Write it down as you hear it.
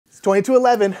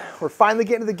22-11. We're finally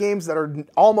getting to the games that are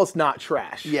almost not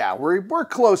trash. Yeah, we're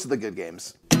close to the good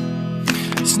games.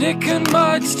 Snick and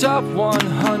Mike's top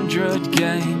 100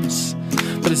 games.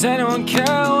 But does anyone care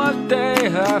what they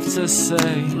have to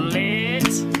say?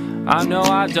 Let's. I know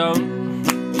I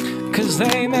don't. Cause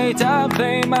they may dab,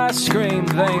 they might scream,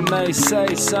 they may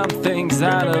say some things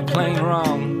that are plain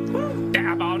wrong.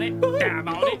 Dab on it, dab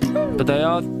on it. But they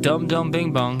are dumb dumb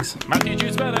bing bongs. My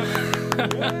teacher's better.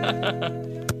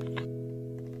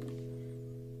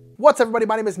 What's up, everybody?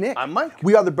 My name is Nick. I'm Mike.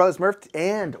 We are the Brothers Murph,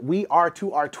 and we are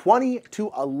to our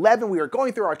 20-11. We are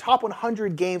going through our top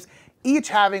 100 games, each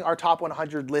having our top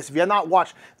 100 list. If you have not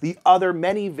watched the other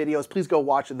many videos, please go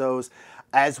watch those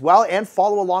as well and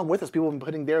follow along with us. People have been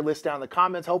putting their list down in the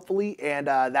comments, hopefully, and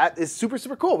that is super,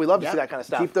 super cool. We love to see that kind of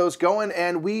stuff. Keep those going,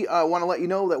 and we want to let you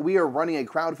know that we are running a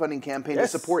crowdfunding campaign to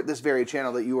support this very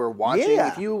channel that you are watching.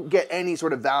 If you get any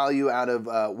sort of value out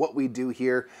of what we do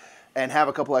here, and have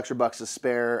a couple extra bucks to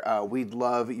spare, we'd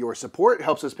love your support. It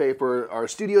helps us pay for our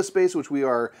studio space, which we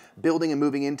are building and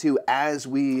moving into as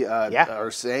we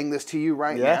are saying this to you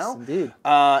right now. Yes, indeed.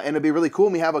 And it'd be really cool.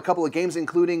 We have a couple of games,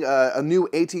 including a new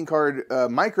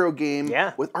 18-card micro game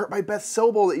with art by Beth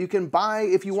Sobel that you can buy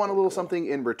if you want a little something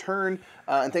in return.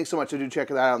 And thanks so much. So do check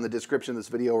that out in the description of this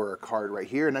video or a card right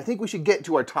here. And I think we should get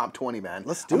to our top 20, man.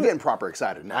 Let's do it. I'm getting proper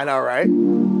excited now. I know, right?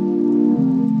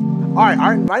 All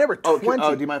right, my number 20.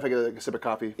 Oh, do you mind if I get a sip of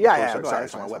coffee? Yeah. Sorry, I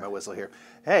just want to wet my whistle here.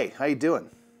 Hey, how you doing?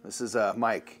 This is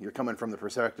Mike. You're coming from the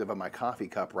perspective of my coffee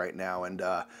cup right now, and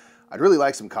I'd really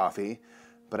like some coffee,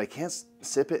 but I can't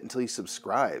sip it until you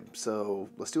subscribe. So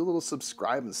let's do a little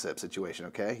subscribe and sip situation,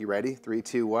 okay? You ready? 3,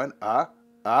 2, 1.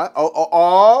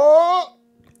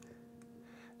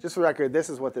 Just for the record, this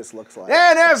is what this looks like.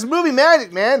 Yeah, that's movie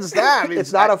magic, man.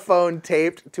 It's not a phone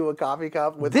taped to a coffee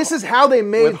cup. This is how they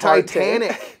made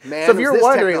Titanic, man. So if you're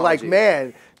wondering, like,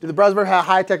 man, do the Brothers Murph have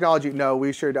high technology? No,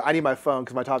 we sure do. I need my phone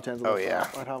because my top 10's my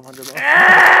top 100.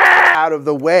 Out of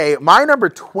the way. My number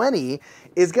 20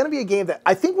 is going to be a game that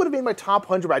I think would have been my top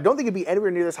 100, but I don't think it'd be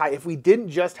anywhere near this high if we didn't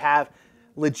just have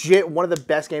legit one of the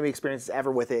best gaming experiences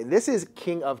ever with it. This is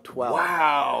King of 12.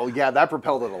 Wow. Yeah, that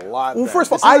propelled it a lot. Well,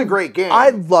 first of all, it's a great game.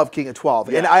 I love King of 12,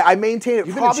 and I maintain it.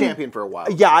 You've been a champion for a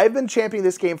while. Yeah, I've been championing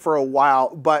this game for a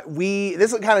while, but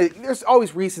this is kind of, there's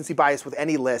always recency bias with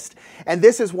any list, and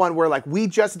this is one where, like, we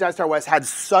just at Dice Star West had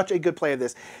such a good play of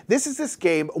this. This is this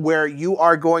game where you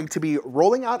are going to be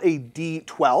rolling out a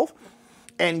D12,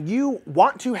 and you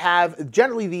want to have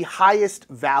generally the highest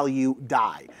value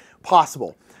die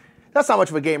possible. That's not much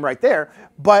of a game right there,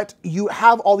 but you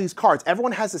have all these cards.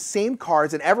 Everyone has the same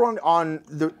cards, and everyone on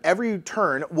every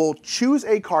turn will choose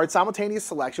a card, simultaneous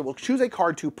selection, will choose a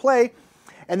card to play,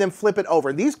 and then flip it over.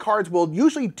 And these cards will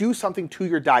usually do something to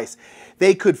your dice.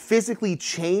 They could physically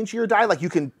change your die, like you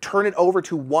can turn it over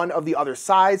to one of the other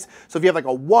sides. So if you have like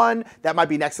a 1, that might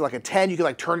be next to like a 10, you can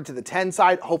like turn it to the 10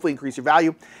 side, hopefully increase your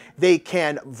value. They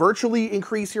can virtually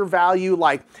increase your value,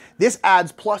 like this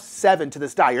adds +7 to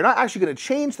this die. You're not actually gonna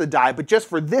change the die, but just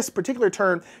for this particular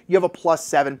turn, you have a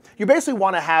 +7. You basically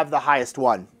wanna have the highest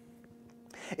one.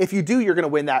 If you do, you're gonna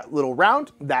win that little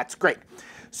round, that's great.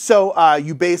 So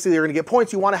you basically are going to get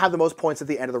points. You want to have the most points at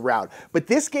the end of the round. But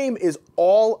this game is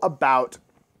all about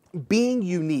being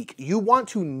unique. You want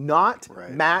to not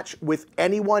match with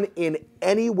anyone in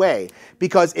any way.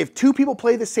 Because if 2 people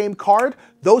play the same card,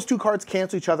 those 2 cards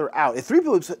cancel each other out. If 3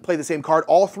 people play the same card,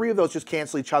 all 3 of those just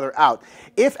cancel each other out.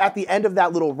 If at the end of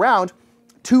that little round,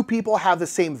 2 people have the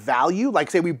same value,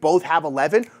 like say we both have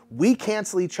 11, we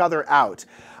cancel each other out.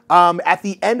 At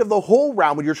the end of the whole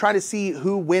round, when you're trying to see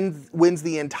who wins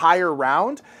the entire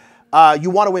round, you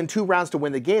want to win 2 rounds to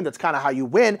win the game. That's kind of how you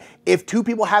win. If 2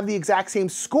 people have the exact same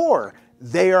score,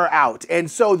 they are out.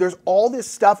 And so there's all this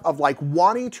stuff of like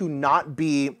wanting to not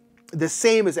be the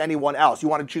same as anyone else. You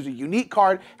want to choose a unique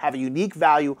card, have a unique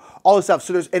value, all this stuff.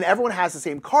 So and everyone has the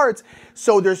same cards.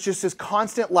 So there's just this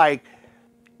constant like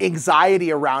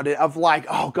anxiety around it of like,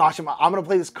 oh gosh, I'm gonna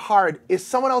play this card. Is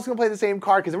someone else gonna play the same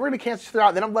card? Because then we're gonna cancel each other out,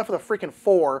 and then I'm left with a freaking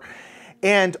 4.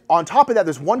 And on top of that,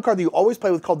 there's one card that you always play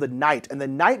with called the Knight. And the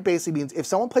Knight basically means if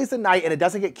someone plays the Knight and it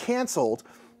doesn't get canceled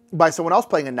by someone else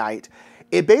playing a Knight,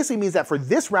 it basically means that for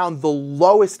this round, the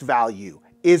lowest value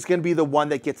is gonna be the one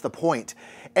that gets the point.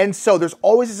 And so there's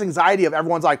always this anxiety of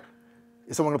everyone's like,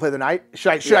 is someone gonna play the Knight?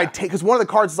 Should I take, because one of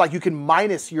the cards is like you can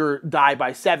minus your die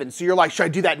by 7. So you're like, should I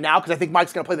do that now? Because I think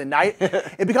Mike's gonna play the Knight.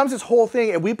 It becomes this whole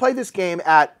thing, and we play this game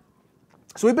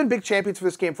so we've been big champions for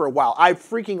this game for a while. I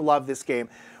freaking love this game.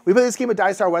 We played this game at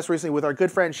Dice Star West recently with our good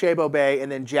friend Shabo Bay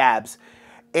and then Jabs.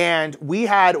 And we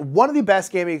had one of the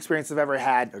best gaming experiences I've ever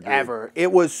had, ever.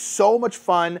 It was so much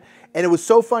fun, and it was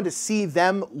so fun to see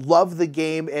them love the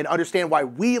game and understand why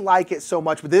we like it so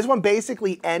much. But this one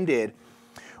basically ended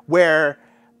where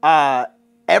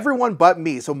everyone but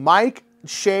me, so Mike,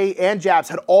 Shay, and Jabs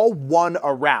had all won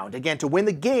a round. Again, to win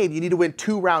the game, you need to win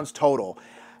 2 rounds total.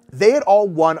 They had all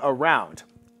won a round.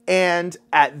 And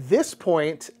at this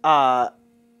point,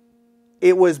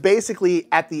 it was basically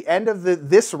at the end of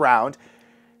this round,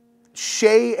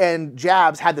 Shay and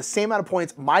Jabs had the same amount of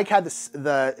points. Mike had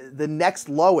the next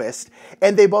lowest,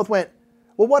 and they both went,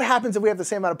 well, what happens if we have the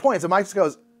same amount of points? And Mike just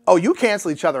goes, oh, you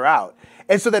cancel each other out.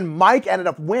 And so then Mike ended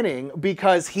up winning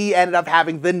because he ended up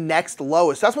having the next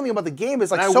lowest. So that's one thing about the game is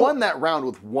like, and I won that round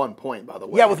with 1 point, by the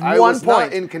way. Yeah, with 1 point. I was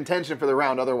not in contention for the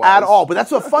round otherwise. At all. But that's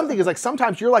the fun thing is like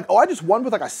sometimes you're like, oh, I just won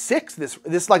with like a 6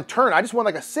 this like turn. I just won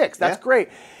like a 6. That's great.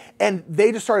 And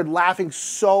they just started laughing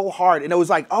so hard. And it was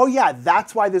like, oh yeah,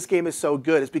 that's why this game is so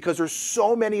good. It's because there's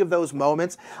so many of those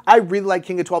moments. I really like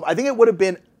King of 12. I think it would have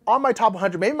been on my top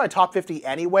 100, maybe my top 50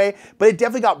 anyway, but it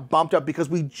definitely got bumped up because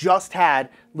we just had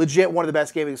legit one of the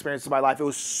best gaming experiences of my life. It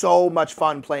was so much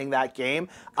fun playing that game.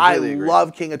 I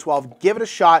love King of 12. Give it a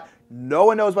shot. No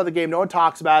one knows about the game. No one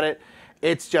talks about it.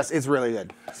 It's really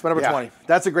good. It's my number 20.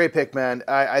 That's a great pick, man.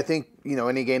 I think, you know,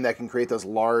 any game that can create those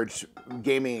large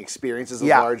gaming experiences, those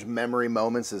large memory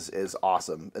moments is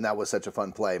awesome. And that was such a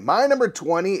fun play. My number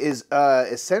 20 is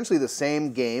essentially the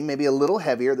same game, maybe a little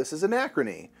heavier. This is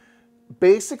Anachrony.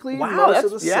 Basically, most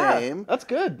of the same. That's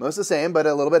good. Most of the same, but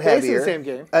a little bit heavier. Basically the same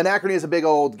game. Anachrony is a big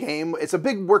old game. It's a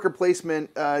big worker placement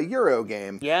Euro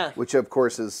game. Yeah. Which, of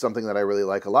course, is something that I really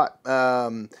like a lot.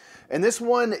 And this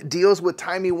one deals with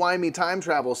timey-wimey time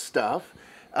travel stuff.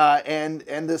 And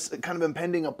this kind of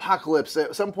impending apocalypse.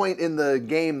 At some point in the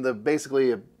game,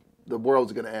 basically the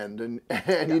world's going to end.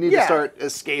 And you need to start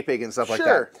escaping and stuff like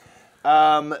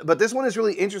that. But this one is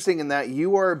really interesting in that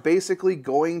you are basically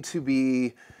going to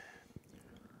be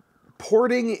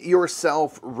porting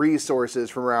yourself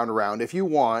resources from round to round. If you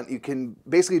want, you can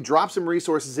basically drop some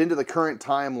resources into the current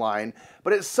timeline,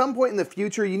 but at some point in the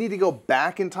future, you need to go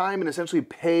back in time and essentially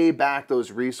pay back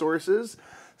those resources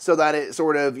so that it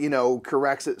sort of, you know,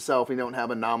 corrects itself. You don't have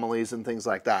anomalies and things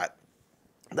like that.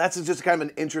 That's just kind of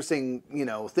an interesting, you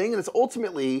know, thing, and it's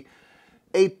ultimately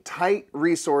a tight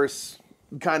resource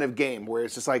kind of game where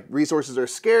it's just like resources are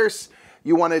scarce.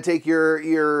 You want to take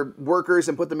your workers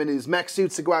and put them in these mech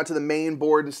suits to go out to the main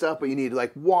board and stuff, but you need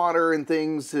like water and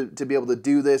things to be able to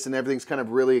do this, and everything's kind of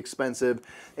really expensive.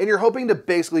 And you're hoping to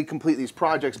basically complete these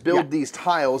projects, build these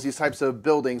tiles, these types of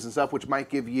buildings and stuff, which might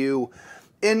give you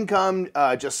income,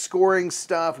 just scoring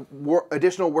stuff,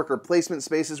 additional worker placement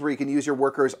spaces where you can use your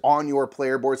workers on your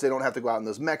player boards. They don't have to go out in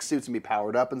those mech suits and be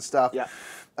powered up and stuff. Yeah.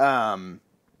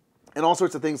 And all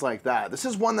sorts of things like that. This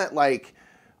is one that like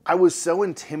I was so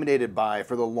intimidated by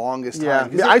for the longest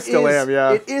time. Yeah, I still am,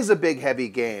 It is a big, heavy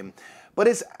game. But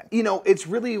it's, you know, it's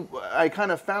really, I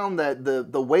kind of found that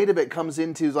the weight of it comes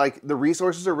into, like, the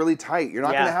resources are really tight. You're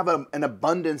not going to have an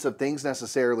abundance of things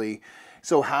necessarily.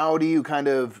 So how do you kind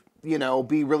of, you know,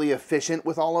 be really efficient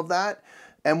with all of that?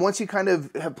 And once you kind of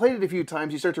have played it a few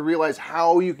times, you start to realize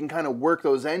how you can kind of work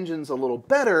those engines a little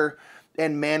better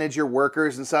and manage your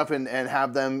workers and stuff and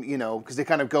have them, you know, because they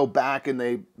kind of go back and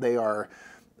they are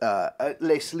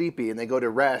lay sleepy and they go to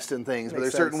rest and things. But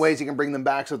there's certain ways you can bring them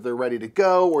back so that they're ready to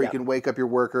go, or you can wake up your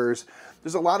workers.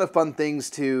 There's a lot of fun things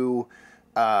to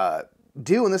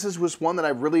do, and this is just one that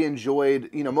I've really enjoyed,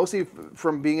 you know, mostly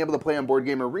from being able to play on Board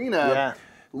Game Arena,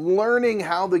 learning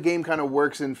how the game kind of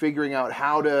works and figuring out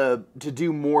how to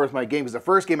do more with my game. Because the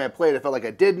first game I played, I felt like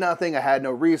I did nothing, I had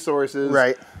no resources.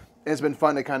 Right. And it's been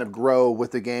fun to kind of grow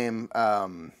with the game.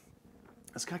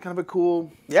 It's got kind of a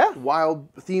cool, wild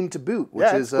theme to boot,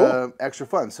 which is cool. Extra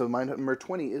fun. So my number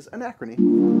 20 is Anachrony.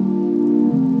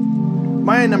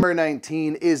 My number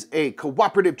 19 is a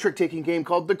cooperative trick-taking game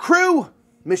called The Crew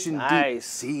Mission Deep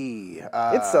Sea.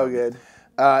 It's so good.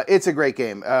 It's a great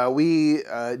game. We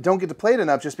don't get to play it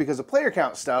enough just because of player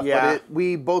count stuff, but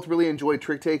we both really enjoy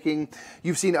trick-taking.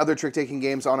 You've seen other trick-taking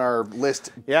games on our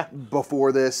list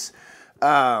before this.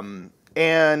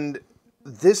 And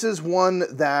this is one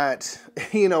that,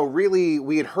 you know, really,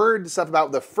 we had heard stuff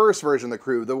about the first version of The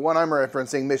Crew. The one I'm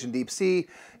referencing, Mission Deep Sea,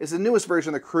 is the newest version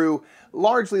of The Crew.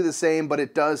 Largely the same, but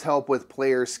it does help with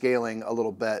player scaling a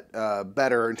little bit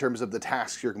better in terms of the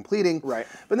tasks you're completing. Right.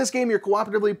 But in this game, you're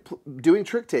cooperatively doing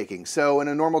trick-taking. So in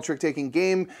a normal trick-taking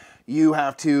game, you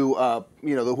have to,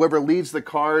 you know, whoever leads the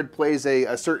card plays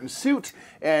a certain suit,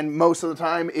 and most of the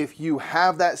time, if you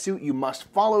have that suit, you must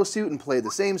follow suit and play the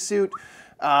same suit.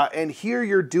 And here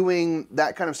you're doing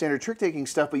that kind of standard trick-taking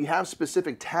stuff, but you have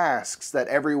specific tasks that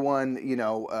everyone, you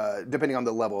know, depending on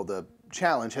the level of the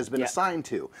challenge, has been assigned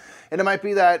to. And it might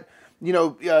be that, you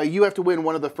know, you have to win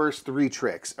one of the first 3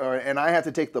 tricks, and I have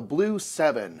to take the blue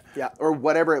 7, or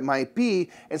whatever it might be.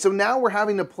 And so now we're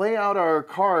having to play out our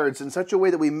cards in such a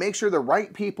way that we make sure the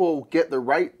right people get the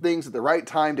right things at the right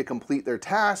time to complete their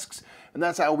tasks. And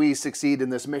that's how we succeed in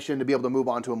this mission to be able to move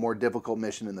on to a more difficult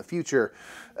mission in the future.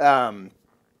 I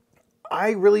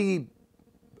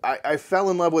fell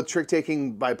in love with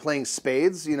trick-taking by playing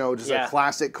Spades, you know, just a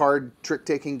classic card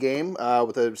trick-taking game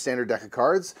with a standard deck of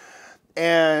cards.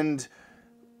 And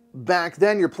back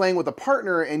then you're playing with a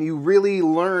partner and you really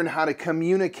learn how to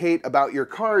communicate about your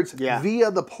cards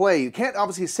via the play. You can't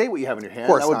obviously say what you have in your hand. Of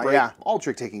course that would not, break all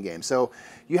trick-taking games. So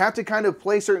you have to kind of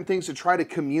play certain things to try to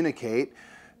communicate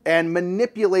and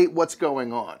manipulate what's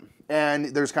going on. And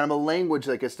there's kind of a language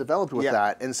that gets developed with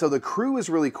that. And so the crew is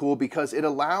really cool because it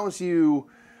allows you,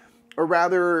 or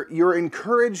rather, you're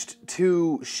encouraged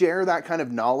to share that kind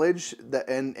of knowledge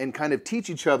and kind of teach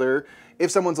each other,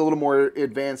 if someone's a little more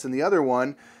advanced than the other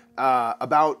one,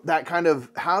 about that kind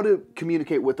of how to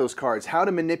communicate with those cards, how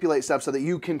to manipulate stuff so that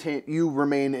you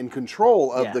remain in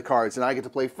control of the cards, and I get to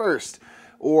play first.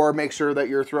 Or make sure that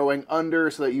you're throwing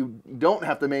under so that you don't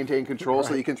have to maintain control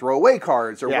so you can throw away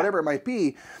cards or whatever it might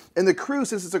be. And the crew,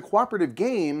 since it's a cooperative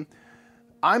game,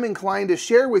 I'm inclined to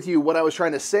share with you what I was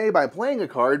trying to say by playing a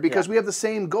card because we have the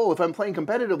same goal. If I'm playing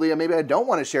competitively, maybe I don't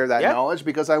want to share that knowledge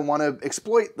because I want to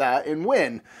exploit that and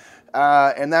win.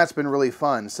 And that's been really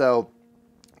fun. So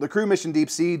the crew mission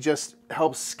Deep Sea just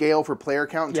helps scale for player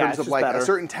count in terms of like a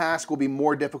certain task will be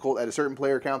more difficult at a certain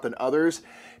player count than others.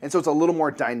 And so it's a little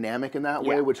more dynamic in that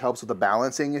way, which helps with the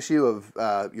balancing issue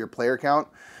of your player count.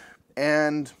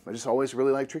 And I just always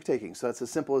really like trick-taking. So that's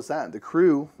as simple as that. The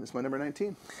crew is my number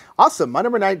 19. Awesome. My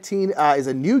number 19 is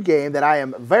a new game that I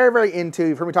am very, very into.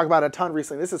 You've heard me talk about it a ton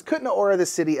recently. This is Kutna-Ora, the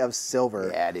City of Silver.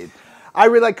 Yeah, dude. I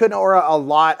really like Kutna-Ora a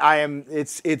lot.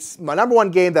 It's my number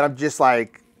 1 game that I'm just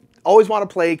like, always want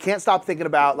to play, can't stop thinking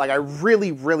about. Like, I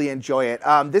really, really enjoy it.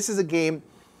 This is a game,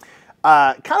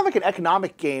 kind of like an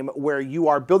economic game where you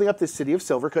are building up this city of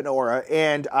silver, Kutna-Ora,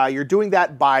 and you're doing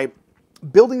that by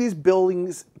building these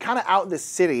buildings kind of out in the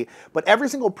city, but every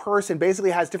single person basically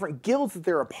has different guilds that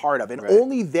they're a part of, and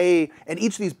only they, and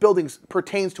each of these buildings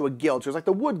pertains to a guild. So there's like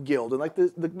the wood guild and like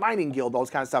the mining guild, all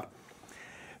this kind of stuff.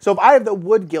 So if I have the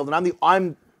wood guild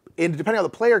and and depending on the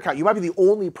player count, you might be the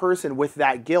only person with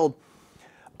that guild.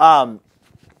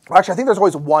 Actually, I think there's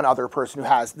always one other person who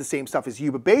has the same stuff as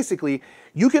you, but basically,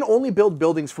 you can only build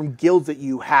buildings from guilds that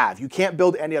you have. You can't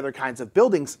build any other kinds of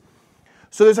buildings.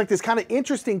 So there's like this kind of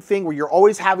interesting thing where you're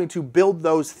always having to build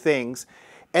those things,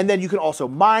 and then you can also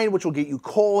mine, which will get you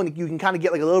coal, and you can kind of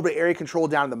get like a little bit of area control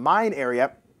down in the mine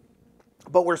area.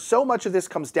 But where so much of this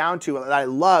comes down to, that I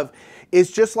love,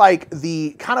 is just like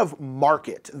the kind of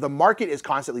market. The market is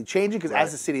constantly changing because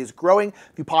as the city is growing,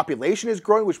 the population is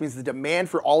growing, which means the demand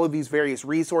for all of these various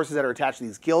resources that are attached to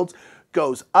these guilds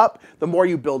goes up. The more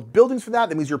you build buildings for that,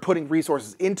 that means you're putting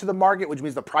resources into the market, which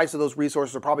means the price of those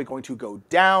resources are probably going to go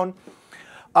down.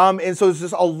 And so there's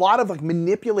just a lot of like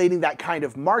manipulating that kind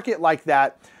of market like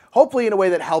that, hopefully in a way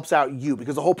that helps out you,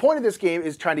 because the whole point of this game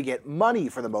is trying to get money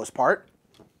for the most part.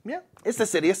 Yeah, it's the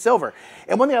City of Silver.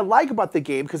 And one thing I like about the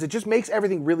game, because it just makes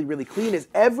everything really, really clean, is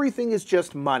everything is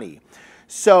just money.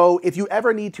 So if you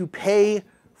ever need to pay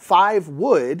 5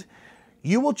 wood,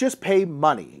 you will just pay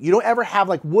money. You don't ever have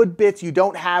like wood bits. You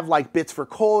don't have like bits for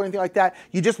coal or anything like that.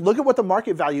 You just look at what the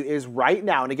market value is right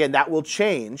now. And again, that will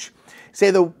change. Say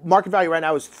the market value right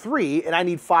now is 3 and I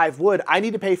need 5 wood. I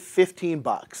need to pay 15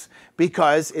 bucks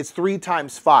because it's 3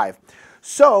 times 5.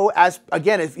 So,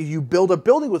 again, if you build a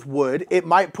building with wood, it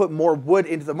might put more wood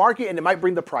into the market and it might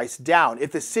bring the price down.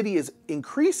 If the city is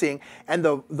increasing and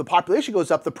the population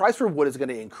goes up, the price for wood is going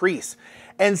to increase.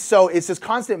 And so it's this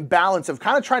constant balance of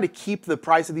kind of trying to keep the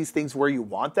price of these things where you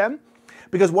want them.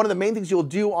 Because one of the main things you'll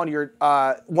do on your,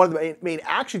 one of the main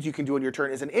actions you can do on your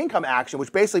turn is an income action,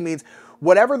 which basically means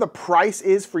whatever the price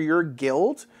is for your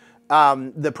guild,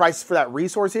 the price for that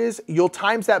resource is, you'll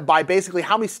times that by basically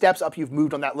how many steps up you've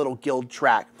moved on that little guild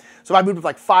track. So if I moved it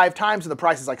like 5 times and the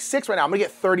price is like 6 right now, I'm gonna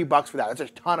get 30 bucks for that. That's a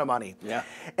ton of money. Yeah.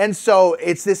 And so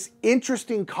it's this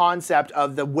interesting concept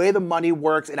of the way the money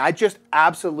works, and I just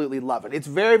absolutely love it. It's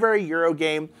very, very Euro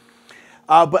game.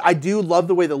 But I do love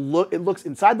the way it looks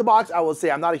inside the box. I will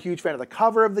say I'm not a huge fan of the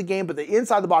cover of the game, but the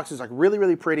inside the box is like really,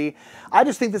 really pretty. I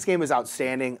just think this game is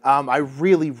outstanding. I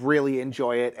really, really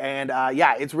enjoy it. And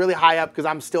yeah, it's really high up because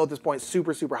I'm still at this point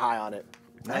super, super high on it.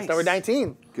 Nice. That's number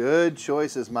 19. Good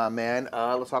choices, my man.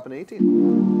 Let's hop into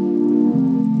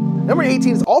 18. Number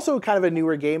 18 is also kind of a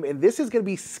newer game, and this is going to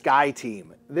be Sky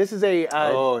Team. This is a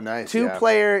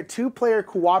two-player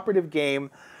cooperative game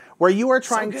where you are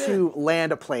trying to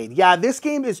land a plane. Yeah, this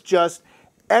game is just,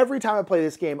 every time I play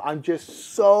this game, I'm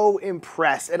just so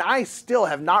impressed. And I still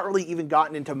have not really even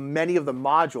gotten into many of the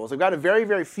modules. I've got a very,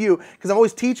 very few, because I'm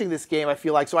always teaching this game, I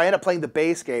feel like, so I end up playing the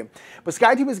base game. But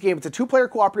Sky Team is a game, it's a two-player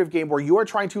cooperative game where you are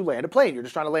trying to land a plane. You're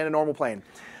just trying to land a normal plane.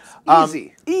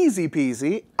 Easy. Easy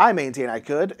peasy. I maintain I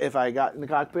could if I got in the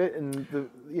cockpit and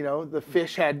the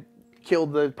fish had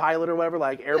killed the pilot or whatever,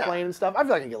 like airplane and stuff. I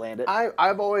feel like I can land it. What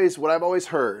I've always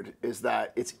heard is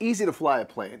that it's easy to fly a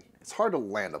plane. It's hard to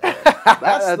land a plane.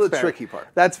 That's the tricky part.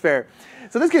 That's fair.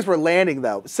 So in this case, we're landing,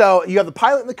 though. So you have the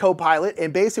pilot and the co-pilot,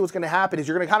 and basically what's going to happen is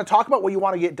you're going to kind of talk about what you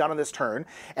want to get done on this turn,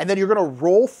 and then you're going to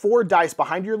roll 4 dice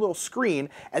behind your little screen,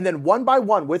 and then one by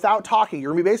one, without talking,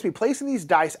 you're going to be basically placing these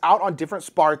dice out on different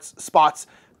spots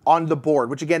on the board,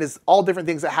 which again is all different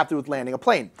things that have to do with landing a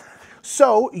plane.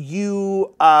 So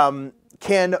you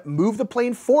can move the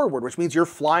plane forward, which means you're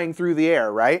flying through the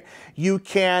air, right? You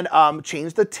can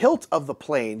change the tilt of the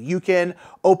plane. You can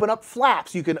open up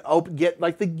flaps. You can get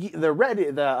like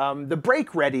the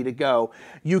brake ready to go.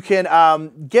 You can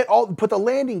put the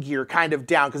landing gear kind of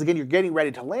down, because again, you're getting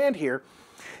ready to land here.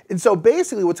 And so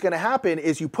basically what's going to happen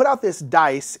is you put out this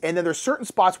dice, and then there's certain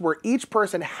spots where each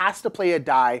person has to play a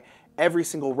die every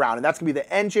single round, and that's going to be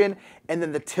the engine and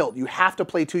then the tilt. You have to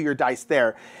play 2 of your dice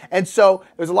there. And so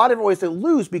there's a lot of different ways to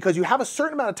lose, because you have a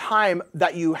certain amount of time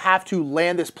that you have to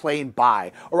land this plane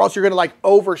by, or else you're going to like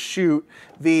overshoot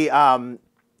the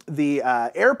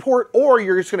airport, or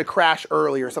you're just going to crash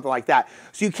early or something like that.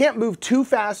 So you can't move too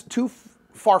fast, too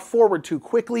far forward too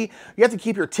quickly. You have to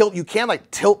keep your tilt. You can't like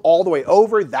tilt all the way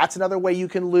over. That's another way you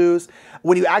can lose.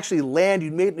 When you actually land, you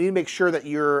need to make sure that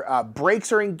your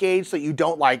brakes are engaged so you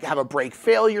don't like have a brake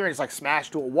failure and it's like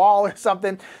smashed to a wall or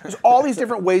something. There's all these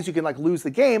different ways you can like lose the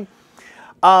game.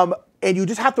 And you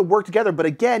just have to work together. But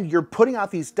again, you're putting out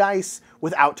these dice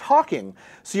without talking.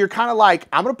 So you're kind of like,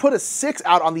 I'm going to put a 6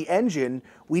 out on the engine.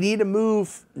 We need to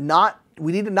not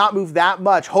move that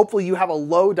much. Hopefully you have a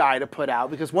low die to put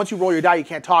out, because once you roll your die, you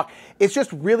can't talk. It's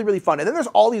just really, really fun. And then there's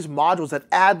all these modules that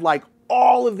add like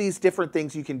all of these different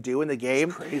things you can do in the game.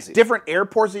 It's crazy. Different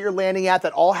airports that you're landing at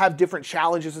that all have different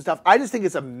challenges and stuff. I just think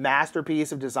it's a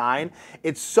masterpiece of design.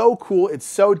 It's so cool. It's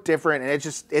so different. And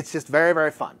it's just very,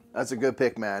 very fun. That's a good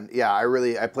pick, man. Yeah,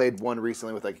 I played one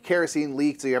recently with like a kerosene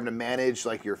leak, so you're having to manage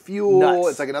like your fuel. Nuts.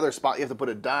 It's like another spot you have to put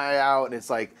a die out, and it's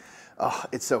like, oh,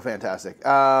 it's so fantastic.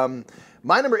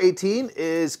 My number 18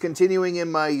 is continuing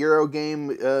in my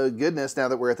Eurogame goodness. Now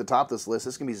that we're at the top of this list,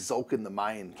 this is going to be Tzolk'in the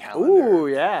Mayan Calendar. Ooh,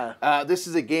 yeah. This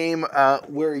is a game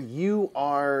where you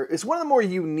are, it's one of the more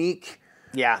unique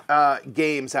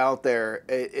games out there.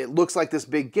 It looks like this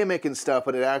big gimmick and stuff,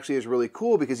 but it actually is really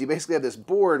cool, because you basically have this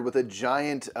board with a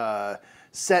giant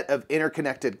set of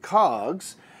interconnected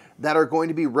cogs that are going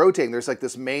to be rotating. There's like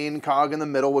this main cog in the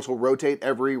middle, which will rotate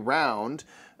every round.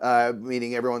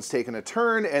 Meaning everyone's taking a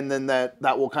turn, and then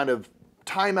that will kind of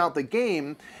time out the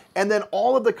game. And then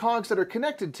all of the cogs that are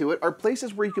connected to it are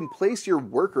places where you can place your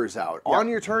workers out. Yep. On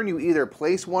your turn, you either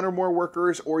place 1 or more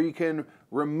workers, or you can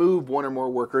remove 1 or more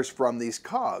workers from these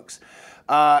cogs.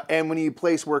 And when you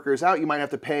place workers out, you might have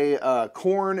to pay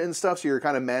corn and stuff, so you're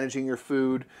kind of managing your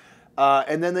food.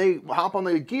 And then they hop on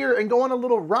the gear and go on a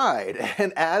little ride.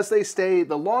 And as they stay,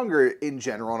 the longer in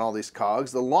general on all these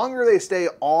cogs, the longer they stay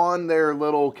on their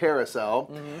little carousel,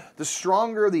 the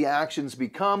stronger the actions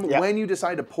become when you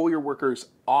decide to pull your workers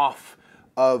off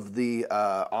of the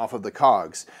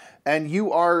cogs. And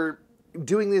you are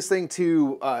doing this thing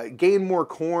to gain more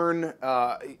corn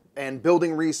and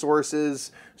building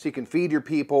resources so you can feed your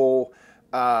people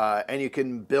and you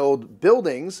can build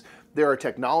buildings. There are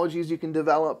technologies you can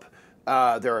develop.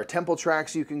 There are temple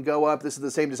tracks you can go up. This is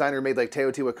the same designer who made like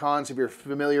Teotihuacan, so if you're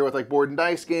familiar with like board and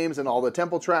dice games and all the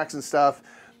temple tracks and stuff,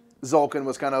 Tzolk'in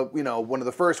was kind of, one of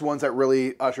the first ones that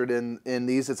really ushered in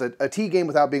these. It's a tea game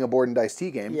without being a board and dice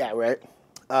tea game. Yeah, right.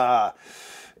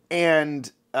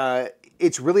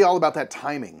 It's really all about that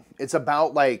timing. It's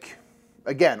about like,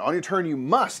 again, on your turn you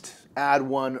must add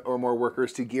 1 or more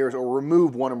workers to gears or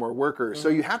remove 1 or more workers. So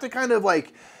you have to kind of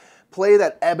like play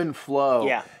that ebb and flow.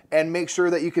 Yeah. And make sure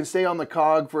that you can stay on the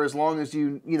cog for as long as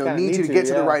you need to get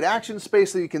to the right action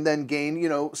space, so you can then gain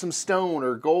some stone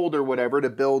or gold or whatever to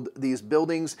build these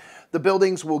buildings. The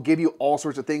buildings will give you all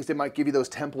sorts of things. They might give you those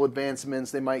temple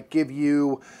advancements. They might give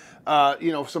you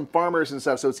some farmers and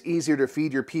stuff, so it's easier to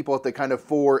feed your people at the kind of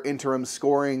 4 interim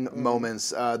scoring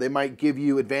moments. They might give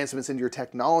you advancements in your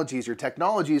technologies. Your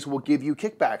technologies will give you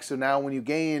kickbacks. So now when you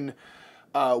gain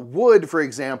wood, for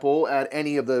example, at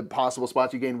any of the possible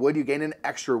spots you gain wood, you gain an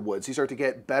extra wood. So you start to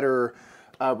get better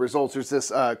results. There's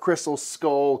this crystal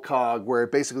skull cog where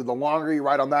basically the longer you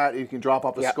ride on that, you can drop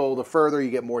off the skull, the further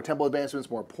you get more temple advancements,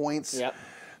 more points. Yep.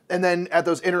 And then at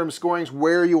those interim scorings,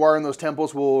 where you are in those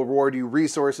temples will reward you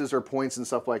resources or points and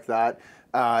stuff like that.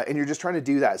 And you're just trying to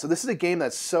do that. So this is a game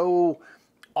that's so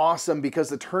awesome because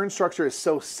the turn structure is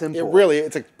so simple. It really,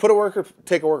 it's like put a worker,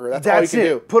 take a worker. That's all you can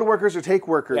do. Put workers or take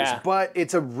workers. Yeah. But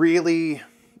it's a really,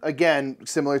 again,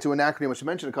 similar to Anachrony, which I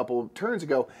mentioned a couple of turns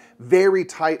ago, very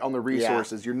tight on the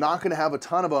resources. You're not going to have a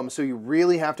ton of them, so you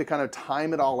really have to kind of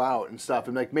time it all out and stuff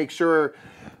and like make sure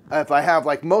if I have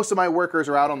like most of my workers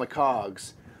are out on the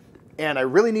cogs, and I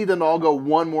really need them to all go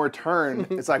one more turn.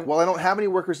 It's like, well, I don't have any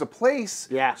workers to place,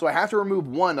 so I have to remove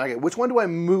one. Like, which one do I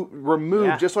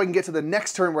remove just so I can get to the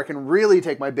next turn where I can really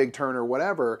take my big turn or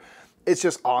whatever? It's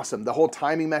just awesome. The whole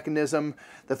timing mechanism,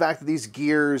 the fact that these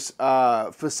gears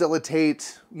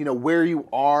facilitate, you know, where you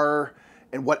are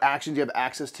and what actions you have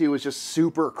access to is just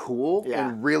super cool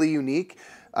and really unique.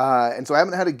 And so I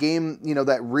haven't had a game, you know,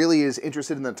 that really is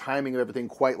interested in the timing of everything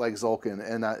quite like Tzolk'in,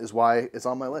 and that is why it's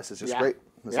on my list. It's just great.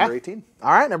 That's number 18.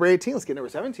 All right, number 18. Let's get number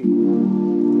 17.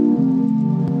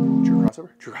 True crossover?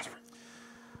 True crossover.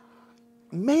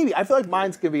 Maybe. I feel like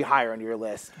mine's going to be higher on your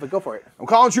list, but go for it. I'm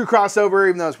calling true crossover,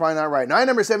 even though it's probably not right.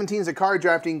 Number 17 is a card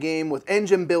drafting game with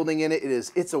engine building in it. It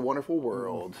is It's a Wonderful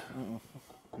World.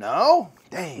 No?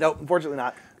 Dang. Nope, unfortunately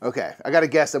not. Okay, I got to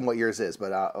guess on what yours is,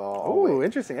 but oh,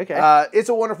 interesting. Okay. It's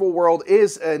a Wonderful World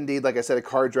is indeed, like I said, a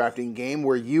card drafting game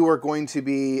where you are going to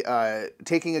be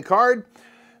taking a card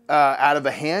out of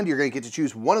a hand. You're going to get to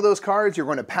choose one of those cards. You're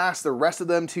going to pass the rest of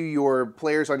them to your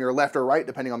players on your left or right,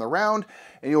 depending on the round,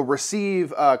 and you'll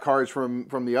receive cards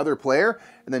from the other player,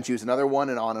 and then choose another one,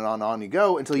 and on you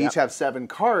go until you each have 7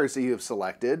 cards that you have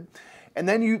selected. And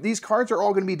then these cards are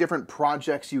all going to be different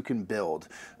projects you can build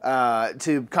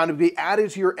to kind of be added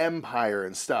to your empire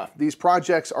and stuff. These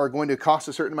projects are going to cost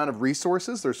a certain amount of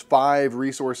resources. There's 5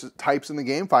 resource types in the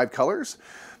game, 5 colors.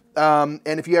 And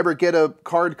if you ever get a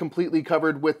card completely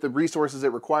covered with the resources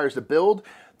it requires to build,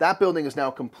 that building is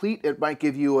now complete. It might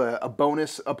give you a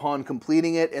bonus upon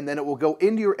completing it, and then it will go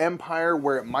into your empire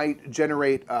where it might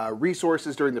generate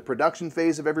resources during the production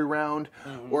phase of every round,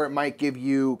 or it might give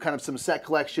you kind of some set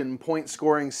collection, point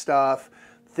scoring stuff,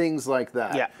 things like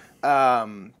that. Yeah.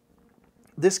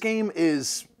 This game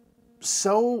is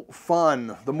so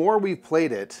fun. The more we've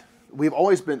played it, we've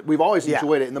always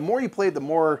enjoyed it, and the more you play it, the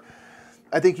more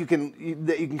I think you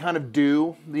can kind of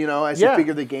do, you know, as you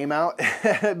figure the game out.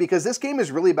 Because this game is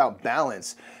really about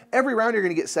balance. Every round you're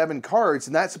going to get 7 cards,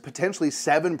 and that's potentially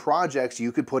 7 projects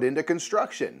you could put into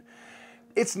construction.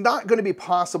 It's not going to be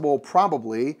possible,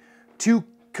 probably, to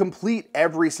complete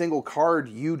every single card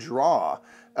you draw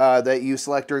that you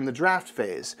select during the draft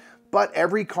phase. But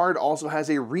every card also has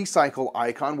a recycle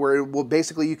icon where it will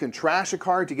basically you can trash a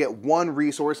card to get 1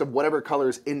 resource of whatever color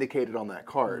is indicated on that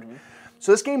card.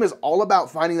 So this game is all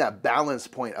about finding that balance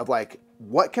point of like,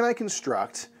 what can I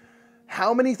construct?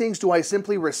 How many things do I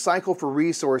simply recycle for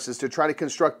resources to try to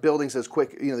construct buildings as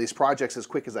quick, you know, these projects as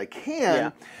quick as I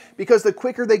can? Because the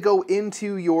quicker they go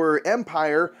into your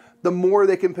empire, the more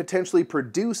they can potentially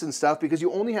produce and stuff, because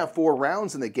you only have 4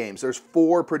 rounds in the game. So there's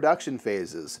 4 production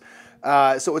phases.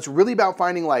 So it's really about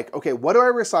finding like, okay, what do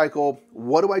I recycle?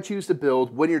 What do I choose to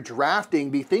build? When you're drafting,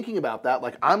 be thinking about that.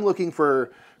 Like, I'm looking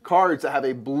for cards that have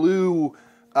a blue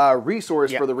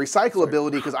resource for the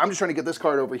recyclability, because I'm just trying to get this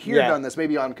card over here done that's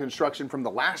maybe on construction from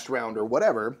the last round or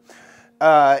whatever.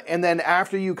 And then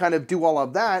after you kind of do all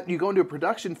of that, you go into a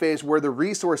production phase where the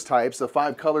resource types, the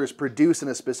 5 colors, produce in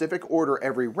a specific order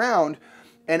every round.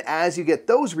 And as you get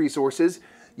those resources,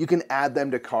 you can add them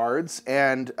to cards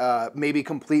and maybe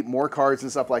complete more cards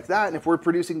and stuff like that. And if we're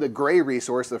producing the gray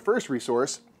resource, the first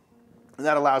resource,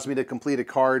 that allows me to complete a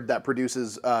card that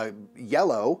produces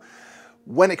yellow.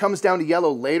 When it comes down to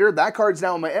yellow later, that card's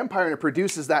now in my empire and it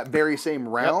produces that very same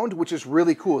round, which is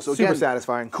really cool. So super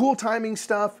satisfying. Cool timing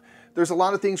stuff. There's a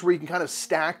lot of things where you can kind of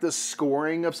stack the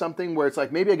scoring of something where it's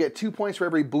like maybe I get 2 points for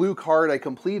every blue card I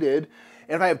completed.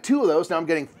 And if I have 2 of those, now I'm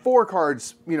getting 4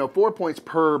 cards, you know, 4 points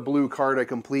per blue card I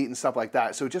complete and stuff like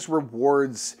that. So it just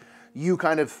rewards you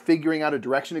kind of figuring out a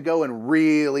direction to go and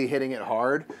really hitting it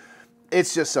hard.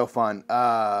 It's just so fun.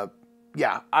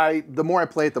 Yeah, the more I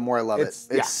play it, the more I love it.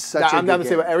 It's such a good I'm down the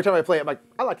game. same. Every time I play it, I'm like,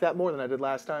 I like that more than I did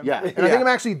last time. Yeah, and I think I'm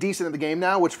actually decent at the game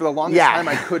now, which for the longest time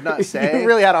I could not say. You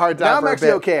really had a hard time. Now I'm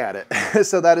actually okay at it.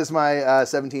 So that is my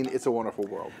 17. It's a Wonderful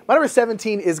World. My number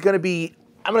 17 is going to be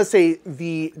I'm going to say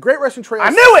the Great Western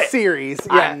Trail series.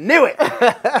 Yeah. I knew it.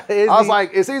 I was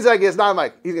like, it seems like it's not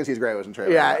like he's going to see his Great Western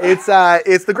Trail. Yeah, it's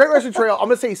the Great Western Trail. I'm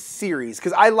going to say series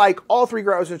because I like all 3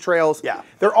 Great Western Trails. Yeah.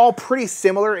 They're all pretty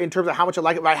similar in terms of how much I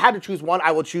like it. If I had to choose one,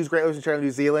 I will choose Great Western Trail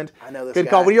New Zealand. I know this Good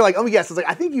guy. call. When you're like, oh, yes, it's like,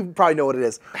 I think you probably know what it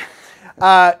is.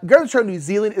 Great Western Trail New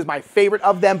Zealand is my favorite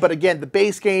of them, but again, the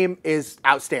base game is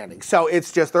outstanding. So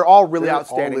it's just, they're all really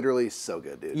outstanding. All literally so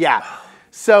good, dude. Yeah.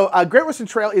 So Great Western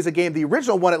Trail is a game, the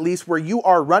original one at least, where you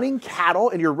are running cattle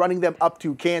and you're running them up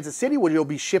to Kansas City, where you'll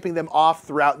be shipping them off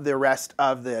throughout the rest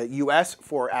of the U.S.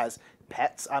 as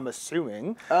pets, I'm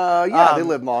assuming. Yeah, they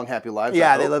live long, happy lives.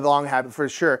 Yeah, they live long, happy for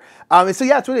sure. And so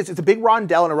yeah, that's what it is. It's a big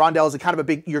rondelle, and a rondelle is a kind of a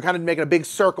big. You're kind of making a big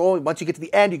circle. Once you get to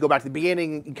the end, you go back to the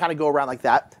beginning. You kind of go around like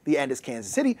that. The end is Kansas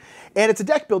City, and it's a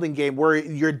deck building game where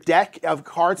your deck of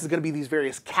cards is going to be these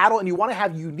various cattle, and you want to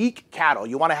have unique cattle.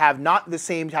 You want to have not the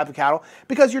same type of cattle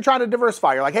because you're trying to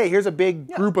diversify. You're like, hey, here's a big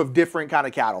group of different kind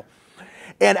of cattle.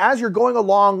 And as you're going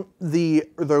along the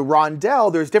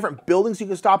rondelle, there's different buildings you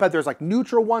can stop at. There's like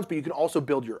neutral ones, but you can also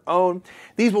build your own.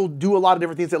 These will do a lot of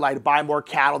different things. They allow you to buy more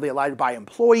cattle. They allow you to buy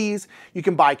employees. You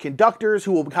can buy conductors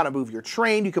who will kind of move your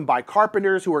train. You can buy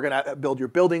carpenters who are going to build your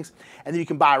buildings. And then you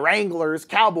can buy wranglers,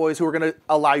 cowboys who are going to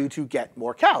allow you to get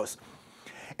more cows.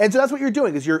 And so that's what you're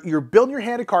doing, is you're building your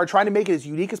hand of card, trying to make it as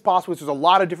unique as possible. There's a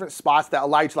lot of different spots that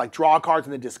allow you to like draw cards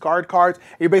and then discard cards.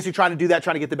 And you're basically trying to do that,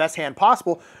 trying to get the best hand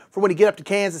possible. For when you get up to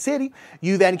Kansas City,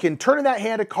 you then can turn in that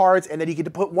hand of cards, and then you get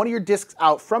to put one of your discs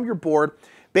out from your board,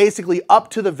 basically up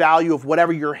to the value of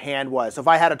whatever your hand was. So if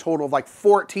I had a total of like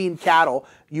 14 cattle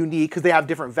unique, because they have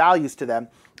different values to them,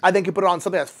 I then can put it on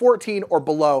something that's 14 or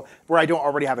below where I don't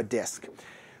already have a disc.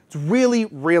 It's really,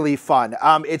 really fun.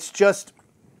 It's just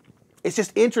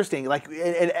interesting. Like,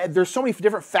 and there's so many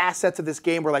different facets of this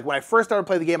game where, like, when I first started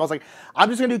playing the game, I was like, I'm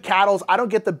just gonna do cattles. I don't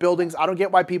get the buildings. I don't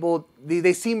get why people,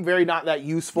 they seem very not that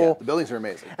useful. Yeah, the buildings are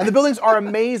amazing. And the buildings are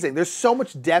amazing. There's so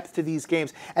much depth to these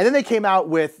games. And then they came out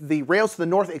with the Rails to the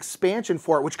North expansion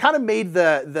for it, which kind of made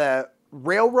the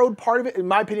railroad part of it, in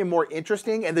my opinion, more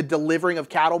interesting, and the delivering of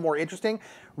cattle more interesting.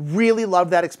 Really loved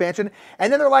that expansion.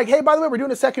 And then they're like, hey, by the way, we're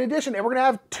doing a second edition, and we're gonna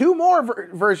have 2 more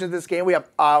versions of this game. We have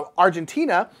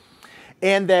Argentina,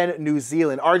 and then New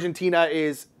Zealand. Argentina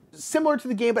is similar to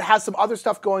the game, but has some other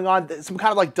stuff going on. Some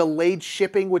kind of like delayed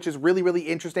shipping, which is really, really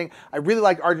interesting. I really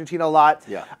like Argentina a lot.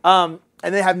 Yeah. And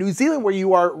they have New Zealand, where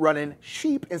you are running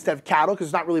sheep instead of cattle, because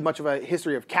there's not really much of a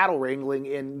history of cattle wrangling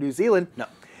in New Zealand. No.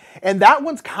 And that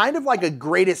one's kind of like a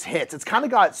greatest hits. It's kind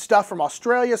of got stuff from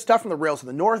Australia, stuff from the Rails to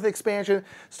the North expansion,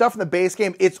 stuff from the base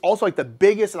game. It's also like the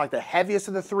biggest and like the heaviest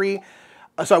of the 3.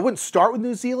 So I wouldn't start with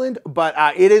New Zealand, but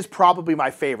it is probably my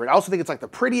favorite. I also think it's like the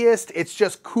prettiest. It's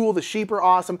just cool. The sheep are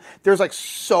awesome. There's like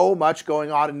so much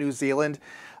going on in New Zealand.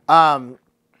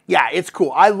 Yeah, it's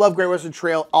cool. I love Great Western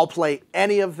Trail. I'll play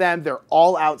any of them. They're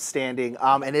all outstanding.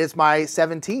 And it is my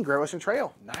 17 Great Western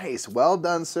Trail. Nice. Well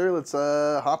done, sir. Let's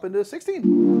hop into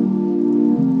 16.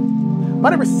 My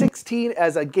number 16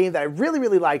 as a game that I really,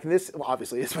 really like, and this, well,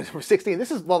 obviously, this was number 16. This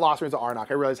is The Lost Ruins of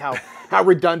Arnak. I realize how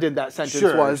redundant that sentence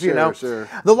was, you know? Sure.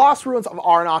 The Lost Ruins of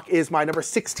Arnak is my number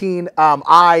 16.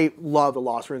 I love The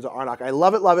Lost Ruins of Arnak. I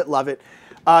love it, love it, love it.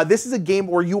 This is a game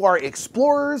where you are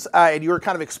explorers, and you're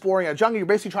kind of exploring a jungle. You're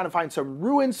basically trying to find some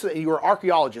ruins. You're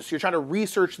archaeologists. You're trying to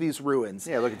research these ruins.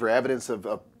 Yeah, looking for evidence of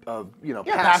you know,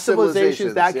 past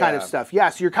civilizations, that kind of stuff. Yeah,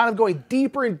 so you're kind of going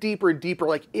deeper and deeper and deeper,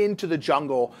 like into the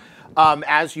jungle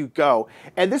as you go.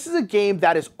 And this is a game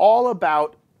that is all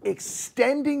about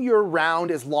extending your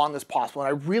round as long as possible. And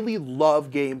I really love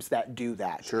games that do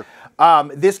that. Sure.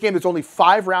 This game is only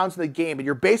 5 rounds in the game, and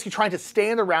you're basically trying to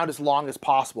stay in the round as long as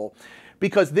possible.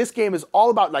 Because this game is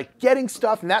all about like getting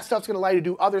stuff, and that stuff's going to allow you to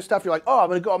do other stuff. You're like, oh, I'm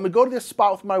going to go to this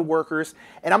spot with my workers,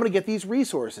 and I'm going to get these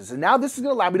resources. And now this is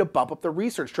going to allow me to bump up the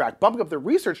research track. Bumping up the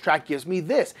research track gives me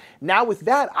this. Now with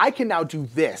that, I can now do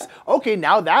this. Okay,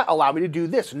 now that allowed me to do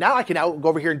this. Now I can now go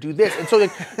over here and do this. And so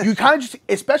like, you kind of just,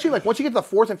 especially like once you get to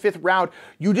the 4th and 5th round,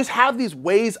 you just have these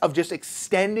ways of just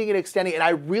extending and extending. And I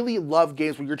really love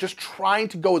games where you're just trying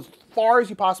to go as far as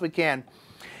you possibly can.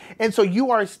 And so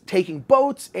you are taking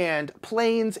boats and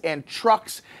planes and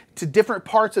trucks to different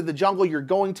parts of the jungle. You're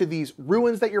going to these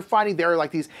ruins that you're finding. There are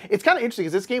like these, it's kind of interesting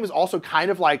because this game is also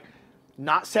kind of like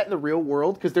not set in the real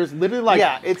world, because there's literally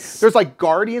like, there's like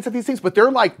guardians of these things, but they're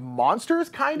like monsters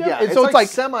kind of. Yeah, and so it's like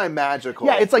semi-magical.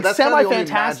 Yeah, it's like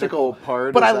semi-fantastical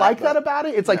part. But I like that about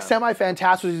it. It's like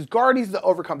semi-fantastical. These guardians that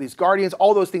overcome these guardians.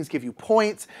 All those things give you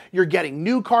points. You're getting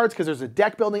new cards because there's a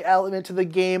deck building element to the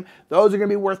game. Those are going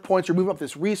to be worth points. You're moving up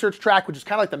this research track, which is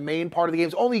kind of like the main part of the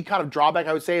game's only kind of drawback,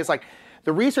 I would say, is like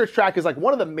the research track is like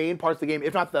one of the main parts of the game,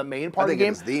 if not the main part of the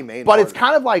game. It's the main but part. it's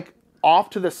kind of like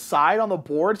off to the side on the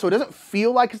board, so it doesn't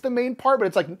feel like it's the main part, but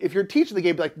it's like, if you're teaching the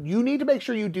game, like, you need to make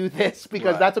sure you do this,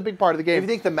 because that's a big part of the game. If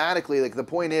you think thematically, like, the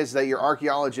point is that you're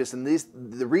archaeologists, and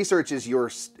the research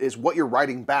is what you're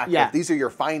writing back. Yeah. Like, these are your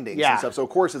findings and stuff. So, of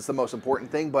course, it's the most important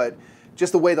thing, but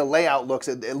just the way the layout looks,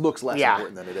 it looks less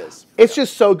important than it is. It's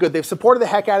just so good. They've supported the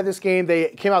heck out of this game. They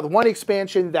came out with one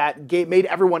expansion that made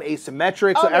everyone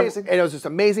asymmetric. So Amazing. And it was just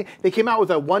amazing. They came out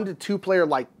with a 1 to 2 player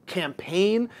like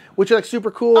campaign, which is like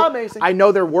super cool. Amazing. I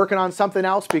know they're working on something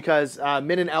else, because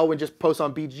Min and Elwin just post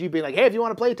on BGG being like, hey, if you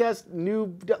want to play test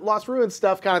new Lost Ruins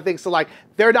stuff kind of thing. So like,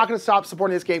 they're not going to stop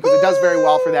supporting this game, because it does very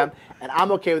well for them. And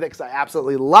I'm okay with it because I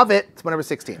absolutely love it. It's my number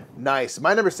 16. Nice.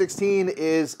 My number 16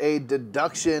 is a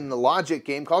deduction logic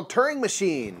game called Turing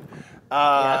Machine.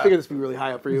 I figured this would be really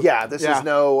high up for you. Yeah, this is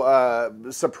no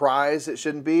surprise. It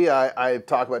shouldn't be. I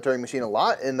talk about Turing Machine a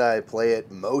lot, and I play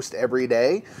it most every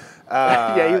day.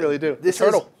 Yeah, you really do. This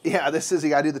turtle. You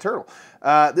gotta do the turtle.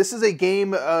 This is a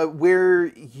game where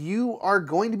you are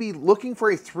going to be looking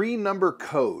for a 3-number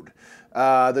code.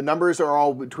 The numbers are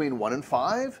all between 1 and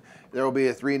 5. There will be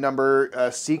a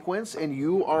 3-number sequence, and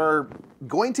you are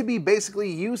going to be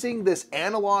basically using this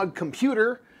analog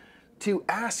computer to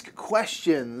ask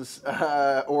questions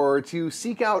or to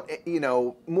seek out,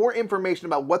 more information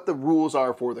about what the rules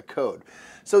are for the code.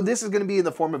 So this is going to be in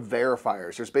the form of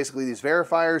verifiers. There's basically these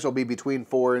verifiers. Will be between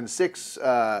 4 and 6.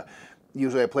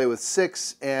 Usually I play with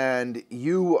 6, and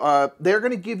they're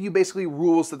going to give you basically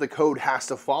rules that the code has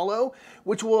to follow,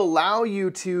 which will allow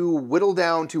you to whittle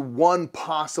down to one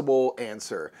possible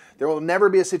answer. There will never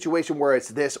be a situation where it's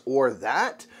this or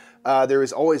that. There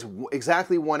is always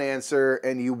exactly one answer,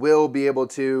 and you will be able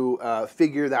to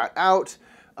figure that out,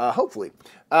 hopefully.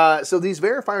 So these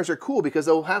verifiers are cool because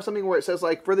they'll have something where it says,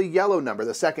 like, for the yellow number,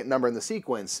 the second number in the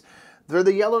sequence, for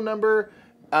the yellow number,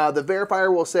 the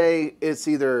verifier will say it's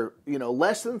either,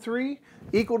 less than 3,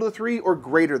 equal to 3, or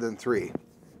greater than 3.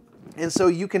 And so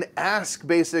you can ask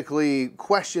basically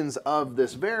questions of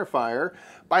this verifier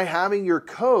by having your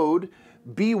code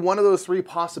be one of those 3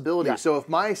 possibilities. Yeah. So if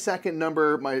my second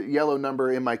number, my yellow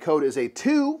number in my code is a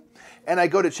 2, and I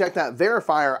go to check that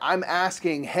verifier, I'm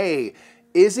asking, hey,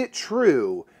 is it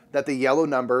true that the yellow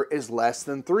number is less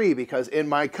than 3? Because in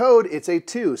my code, it's a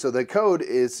 2, so the code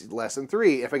is less than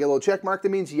 3. If I get a little check mark, that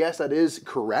means, yes, that is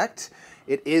correct.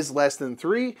 It is less than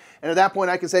 3. And at that point,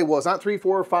 I can say, well, it's not 3,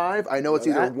 4, or 5. I know it's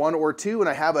either 1 or 2, and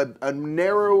I have a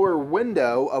narrower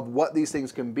window of what these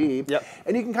things can be. Yep.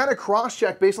 And you can kind of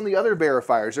cross-check based on the other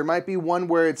verifiers. There might be one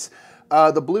where it's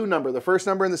the blue number, the first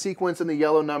number in the sequence, and the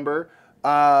yellow number.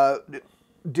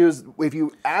 If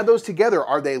you add those together,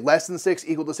 are they less than 6,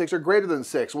 equal to 6, or greater than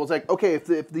 6? Well, it's like, okay, if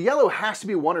the yellow has to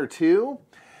be 1 or 2,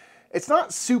 it's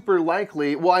not super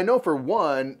likely. Well, I know for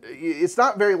 1, it's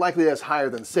not very likely that it's higher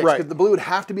than 6, because the blue would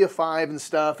have to be a 5 and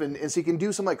stuff, and so you can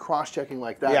do some like cross-checking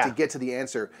like that to get to the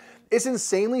answer. It's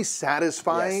insanely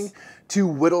satisfying to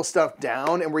whittle stuff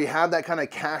down, and where you have that kind of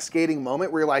cascading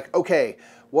moment where you're like, okay,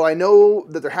 well, I know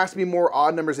that there has to be more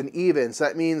odd numbers than even, so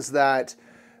that means that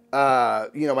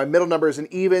my middle number is an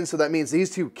even, so that means these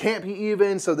two can't be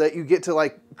even, so that you get to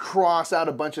like cross out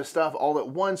a bunch of stuff all at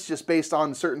once just based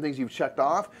on certain things you've checked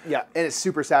off. Yeah. And it's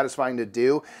super satisfying to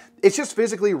do. It's just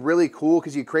physically really cool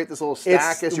because you create this little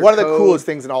stack as your one of the code coolest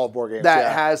things in all of board games.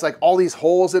 that has like all these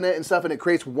holes in it and stuff, and it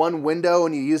creates one window,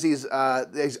 and you use these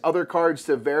other cards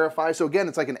to verify. So again,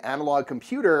 it's like an analog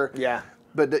computer. Yeah.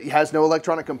 But it has no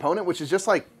electronic component, which is just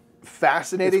like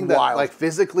fascinating that like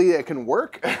physically it can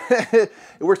work. It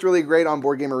works really great on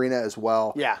Board Game Arena as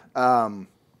well. Yeah.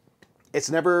 It's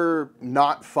never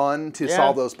not fun to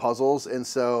solve those puzzles, and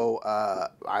so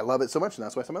I love it so much, and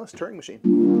that's why it's on my list. Turing Machine.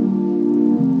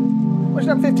 What's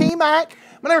number 15, Mike?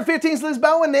 My number 15 is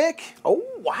Lisboa, Nick. Oh,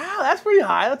 wow, that's pretty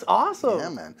high. That's awesome. Yeah,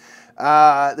 man.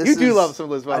 You do love some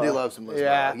Lisboa. I do love some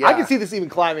Lisboa. Yeah. I can see this even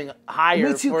climbing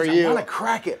higher Me too, for you. I want to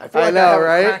crack it. I feel like I haven't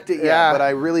cracked it yet, but I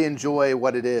really enjoy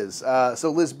what it is.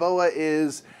 So Lisboa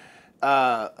is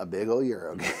a big old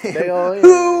Euro game. Big old Euro.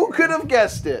 Who could have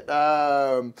guessed it?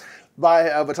 By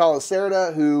Vitalo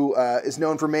Cerda, who is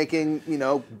known for making,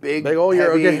 big old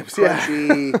Euro games,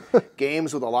 crunchy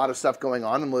games with a lot of stuff going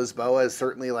on. And Lisboa is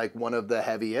certainly like one of the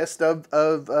heaviest of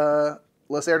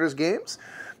Lacerda's games.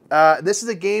 This is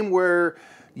a game where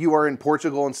you are in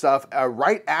Portugal and stuff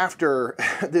right after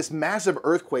this massive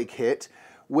earthquake hit,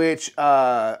 which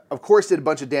of course did a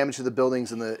bunch of damage to the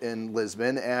buildings in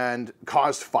Lisbon and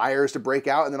caused fires to break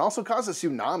out, and then also caused a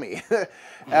tsunami.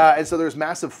 And so there's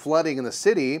massive flooding in the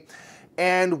city.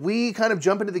 And we kind of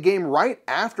jump into the game right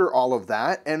after all of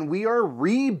that, and we are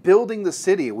rebuilding the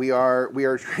city. We are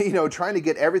you know, trying to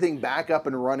get everything back up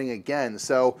and running again.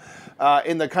 So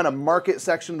in the kind of market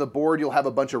section of the board, you'll have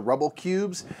a bunch of rubble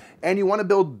cubes, and you want to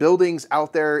build buildings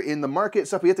out there in the market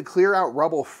stuff. We have to clear out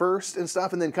rubble first and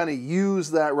stuff, and then kind of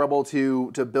use that rubble to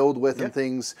build with and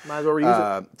things. Might as well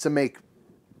reuse it. To make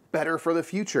better for the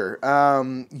future.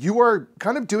 You are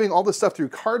kind of doing all this stuff through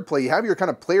card play. You have your kind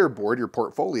of player board, your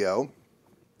portfolio,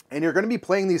 and you're going to be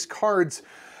playing these cards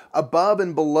above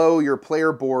and below your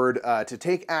player board to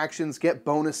take actions, get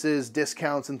bonuses,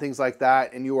 discounts, and things like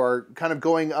that. And you are kind of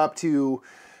going up to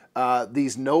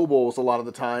these nobles a lot of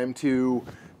the time to,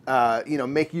 you know,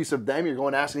 make use of them. You're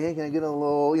going asking, hey, can I get a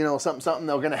little, you know, something?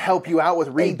 They're going to help you out with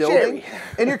rebuilding.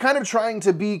 And you're kind of trying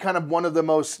to be kind of one of the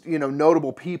most, you know,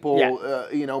 notable people,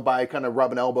 you know, by kind of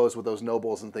rubbing elbows with those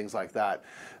nobles and things like that.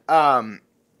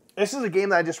 This is a game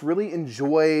that I just really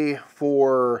enjoy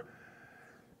for...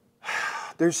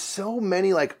 There's so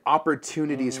many like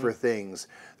opportunities for things.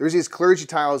 There's these clergy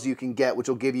tiles you can get, which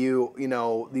will give you, you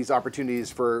know, these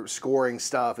opportunities for scoring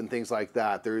stuff and things like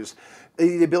that. There's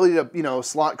the ability to, you know,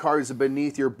 slot cards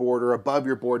beneath your board or above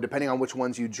your board, depending on which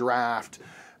ones you draft,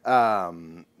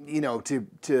 you know,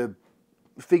 to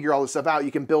figure all this stuff out.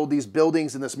 You can build these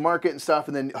buildings in this market and stuff,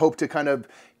 and then hope to kind of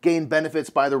gain benefits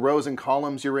by the rows and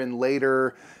columns you're in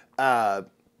later.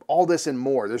 All this and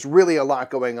more. There's really a lot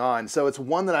going on. So it's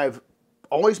one that I've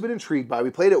always been intrigued by.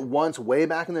 We played it once way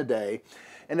back in the day,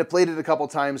 and have played it a couple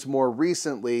times more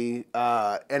recently.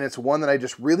 And it's one that I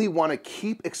just really want to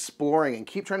keep exploring and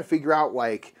keep trying to figure out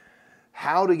like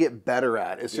how to get better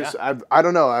at. It's just, I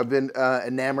don't know. I've been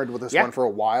enamored with this one for a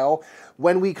while.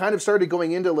 When we kind of started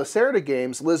going into Restoration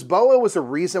Games, Lisboa was the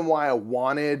reason why I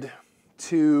wanted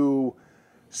to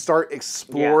start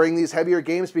exploring these heavier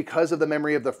games, because of the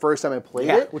memory of the first time I played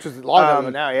it. Which was a long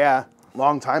time now,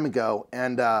 long time ago,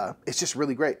 and it's just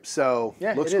really great. So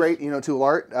looks it great, you know, tool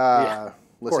art.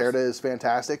 Lacerda is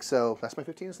fantastic, so that's my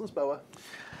 15 is Lisboa.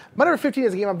 My number 15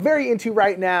 is a game I'm very into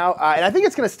right now, and I think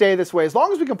it's going to stay this way as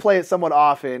long as we can play it somewhat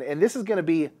often, and this is going to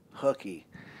be Hooky.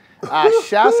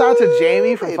 Shouts out to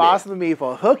Jamie from Foss and the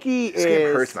Meeple. Hooky is... This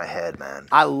game hurts my head, man.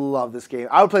 I love this game.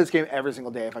 I would play this game every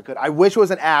single day if I could. I wish it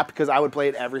was an app because I would play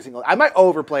it every single... I might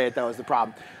overplay it, though, is the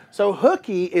problem. So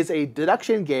Hooky is a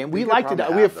deduction game. We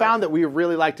have found that we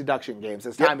really like deduction games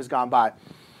as time has gone by.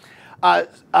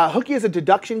 Hooky is a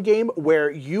deduction game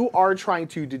where you are trying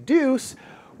to deduce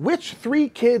which 3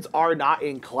 kids are not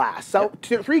in class. So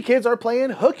 3 kids are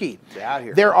playing Hooky. Get out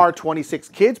here. There are 26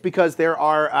 kids because there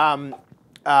are...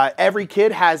 every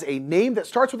kid has a name that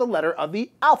starts with a letter of the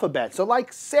alphabet. So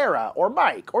like Sarah or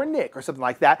Mike or Nick or something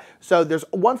like that. So there's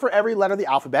one for every letter of the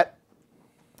alphabet.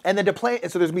 And then to play,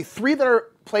 and so there's going to be 3 that are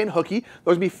playing Hooky.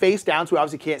 Those will be face down, so we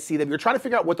obviously can't see them. You're trying to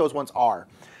figure out what those ones are.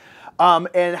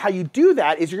 And how you do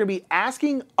that is you're going to be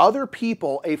asking other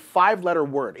people a 5-letter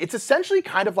word. It's essentially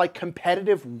kind of like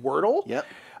competitive Wordle.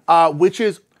 Which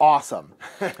is awesome.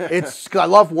 I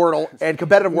love Wordle, and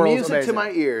competitive Wordle is amazing. Music to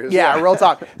my ears. Yeah, real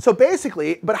talk. So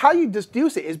basically, but how you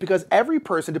deduce it is because every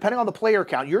person, depending on the player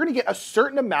count, you're going to get a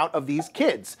certain amount of these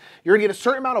kids. You're going to get a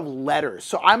certain amount of letters.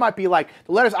 So I might be like,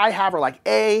 the letters I have are like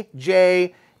A,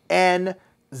 J, N,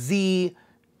 Z,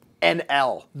 and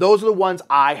L. Those are the ones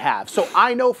I have. So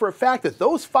I know for a fact that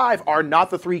those 5 are not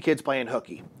the 3 kids playing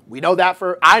Hooky. I know that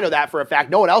for a fact.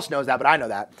 No one else knows that, but I know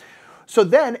that. So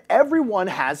then everyone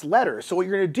has letters. So what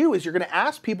you're going to do is you're going to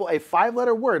ask people a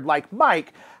 5-letter word, like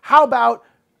Mike, how about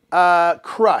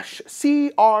crush?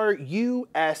 C-R-U-S-H.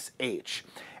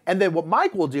 And then what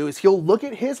Mike will do is he'll look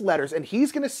at his letters and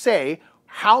he's going to say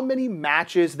how many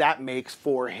matches that makes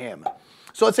for him.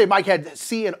 So let's say Mike had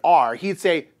C and R. He'd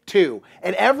say 2.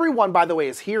 And everyone, by the way,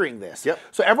 is hearing this.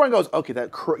 So everyone goes, okay,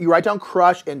 you write down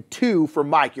crush and 2 for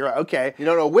Mike. You're like, okay. You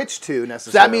don't know which 2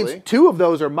 necessarily. So that means 2 of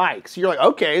those are Mike's. So you're like,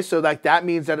 okay, so like that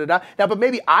means da-da-da. Now, but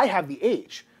maybe I have the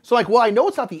H. So like, well, I know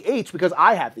it's not the H because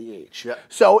I have the H.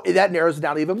 So that narrows it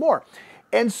down even more.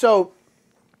 And so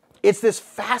it's this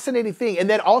fascinating thing. And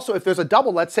then also, if there's a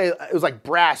double, let's say it was like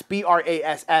brass,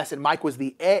 B-R-A-S-S, and Mike was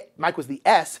the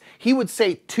S, he would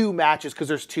say 2 matches because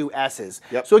there's 2 S's.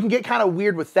 So it can get kind of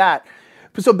weird with that.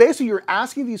 So basically, you're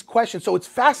asking these questions. So it's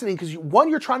fascinating because, one,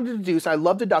 you're trying to deduce, and I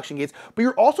love deduction games, but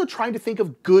you're also trying to think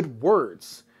of good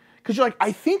words. Because you're like,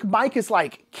 I think Mike is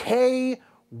like K,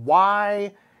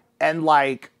 Y, and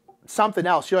like something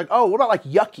else. You're like, oh, what about like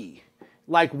yucky?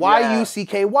 Like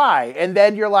Y-U-C-K-Y. And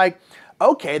then you're like,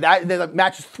 okay, that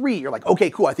matches 3. You're like, okay,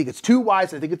 cool. I think it's 2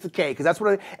 Y's and I think it's a K because that's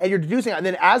what. And you're deducing. And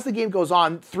then as the game goes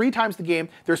on, 3 times the game,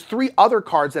 there's 3 other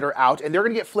cards that are out, and they're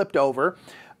going to get flipped over.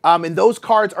 And those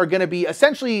cards are going to be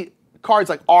essentially cards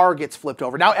like R gets flipped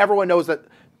over. Now everyone knows that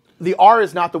the R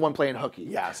is not the one playing hooky.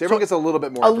 Yeah, so everyone gets a little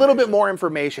bit more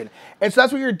information. And so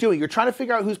that's what you're doing. You're trying to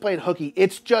figure out who's playing hooky.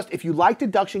 It's just, if you like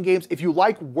deduction games, if you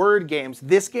like word games,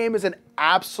 this game is an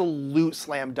absolute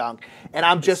slam dunk. And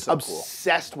I'm just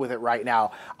obsessed with it right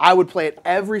now. I would play it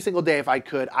every single day if I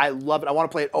could. I love it. I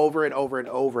want to play it over and over and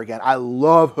over again. I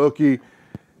love hooky.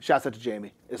 Shouts out to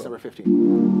Jamie. It's number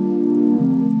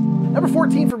 15. Number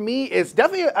 14 for me is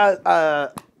definitely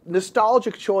a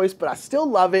nostalgic choice, but I still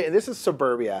love it, and this is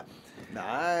Suburbia.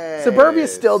 Nice. Suburbia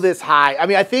is still this high. I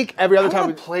mean, I think every other time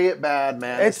we play it bad,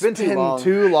 man. It's been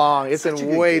too long. It's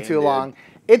been way too long.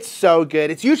 It's so good.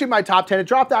 It's usually my top 10. It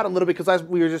dropped out a little bit because, as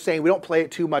we were just saying, we don't play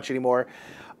it too much anymore.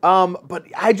 But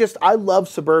I love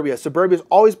Suburbia. Surburbia's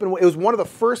always been. It was one of the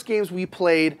first games we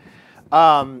played.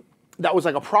 That was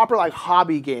like a proper like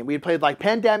hobby game. We had played like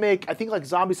Pandemic, I think like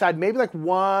Zombicide, maybe like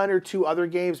 1 or 2 other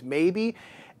games, maybe.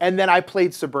 And then I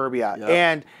played Suburbia. Yep.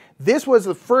 And this was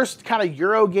the first kind of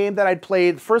Euro game that I'd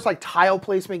played, the first like tile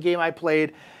placement game I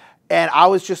played. And I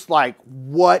was just like,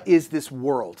 what is this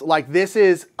world? Like, this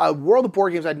is a world of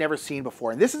board games I'd never seen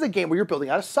before. And this is a game where you're building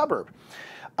out a suburb.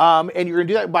 And you're going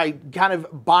to do that by kind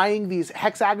of buying these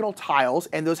hexagonal tiles.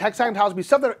 And those hexagonal tiles will be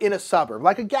stuff that are in a suburb,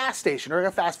 like a gas station or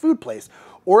a fast food place,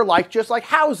 or like just like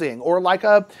housing or like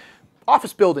a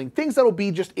office building, things that'll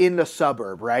be just in the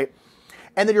suburb, right?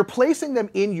 And then you're placing them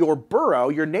in your borough,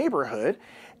 your neighborhood,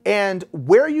 and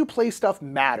where you place stuff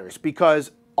matters,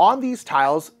 because on these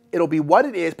tiles, it'll be what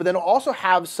it is, but then it'll also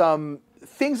have some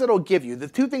things that it'll give you. The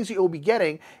 2 things you'll be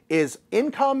getting is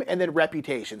income and then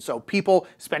reputation. So people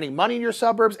spending money in your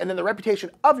suburbs, and then the reputation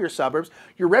of your suburbs.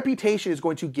 Your reputation is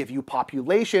going to give you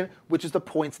population, which is the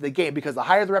points of the game, because the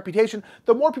higher the reputation,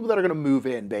 the more people that are going to move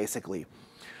in, basically.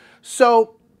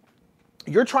 So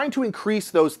you're trying to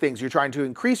increase those things. You're trying to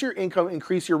increase your income,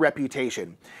 increase your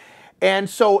reputation. And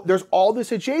so there's all this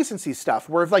adjacency stuff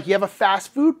where if like you have a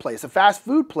fast food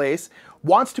place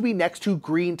wants to be next to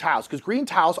green tiles, because green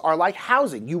tiles are like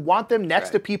housing. You want them next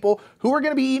to people who are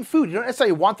going to be eating food. You don't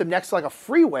necessarily want them next to like a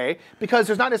freeway, because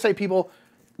there's not necessarily people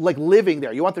like living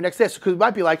there. You want them next to this, because it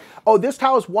might be like, oh, this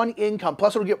tile is 1 income,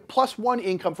 plus it'll get +1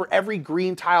 income for every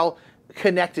green tile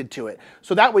connected to it.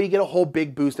 So that way you get a whole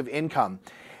big boost of income.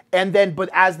 And then, but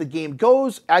as the game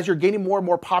goes, as you're gaining more and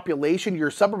more population,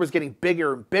 your suburb is getting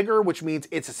bigger and bigger, which means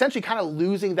it's essentially kind of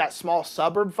losing that small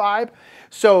suburb vibe.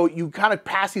 So you kind of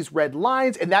pass these red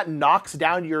lines, and that knocks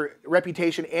down your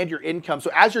reputation and your income.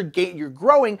 So as you're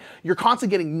growing, you're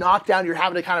constantly getting knocked down. You're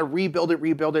having to kind of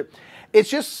rebuild it. It's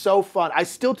just so fun. I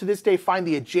still, to this day, find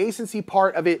the adjacency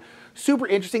part of it super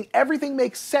interesting. Everything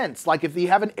makes sense. Like if you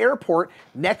have an airport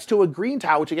next to a green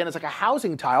tile, which again is like a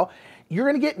housing tile, you're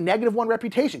going to get -1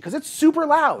 reputation because it's super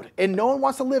loud and no one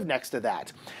wants to live next to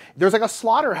that. There's like a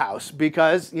slaughterhouse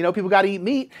because, you know, people got to eat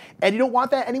meat, and you don't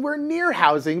want that anywhere near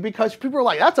housing because people are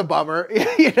like, that's a bummer.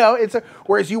 You know,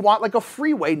 whereas you want like a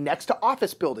freeway next to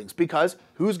office buildings because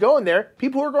who's going there?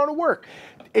 People who are going to work.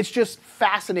 It's just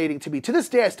fascinating to me. To this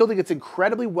day, I still think it's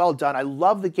incredibly well done. I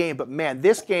love the game, but man,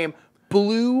 this game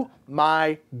blew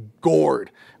my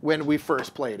gourd when we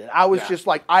first played it. I was just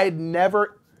like, I had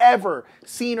never ever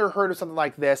seen or heard of something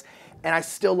like this, and I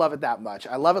still love it that much.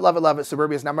 I love it, love it, love it.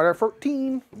 Suburbia is number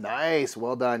 14. Nice,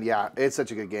 well done. Yeah, it's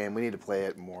such a good game. We need to play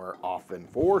it more often,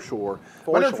 for sure.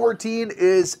 114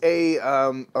 is a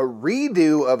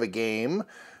redo of a game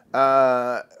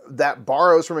that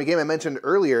borrows from a game I mentioned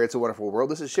earlier. It's a Wonderful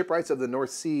World. This is Shipwrights of the North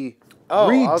Sea.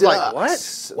 Redux. I was like,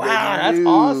 what? Wow, that's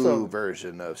awesome.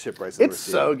 Version of Shipwrights of the North Sea.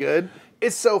 It's so good.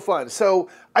 It's so fun. So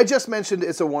I just mentioned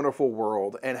It's a Wonderful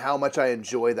World and how much I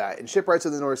enjoy that. And Shipwrights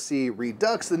of the North Sea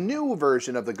Redux, the new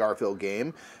version of the Garphill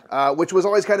game, which was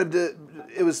always kind of,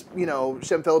 it was, you know,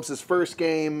 Shem Phillips' first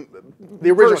game.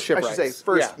 The original Shipwrights. I should say,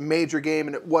 first major game,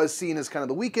 and it was seen as kind of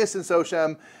the weakest, and so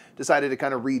Shem decided to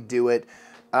kind of redo it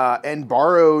and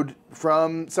borrowed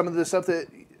from some of the stuff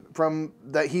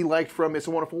that he liked from It's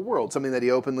a Wonderful World, something that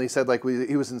he openly said like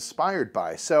he was inspired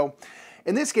by. So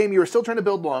in this game, you are still trying to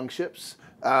build longships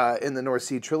in the North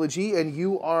Sea Trilogy, and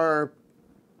you are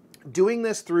doing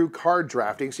this through card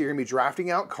drafting. So you're going to be drafting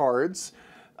out cards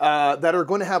that are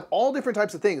going to have all different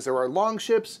types of things. There are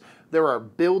longships, there are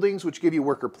buildings, which give you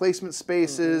worker placement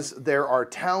spaces, there are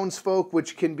townsfolk,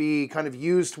 which can be kind of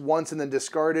used once and then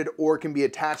discarded, or can be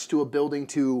attached to a building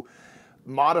to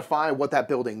modify what that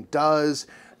building does.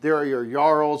 There are your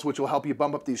Jarls, which will help you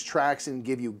bump up these tracks and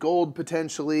give you gold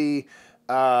potentially.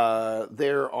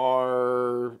 There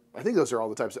are, I think those are all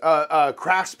the types.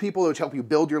 Craftspeople, which help you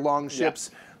build your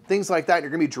longships. things like that. You're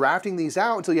going to be drafting these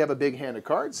out until you have a big hand of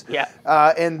cards. Yeah.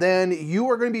 And then you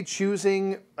are going to be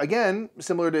choosing, again,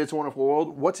 similar to It's a Wonderful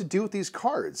World, what to do with these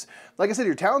cards. Like I said,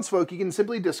 your townsfolk, you can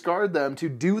simply discard them to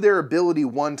do their ability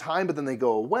one time, but then they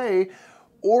go away.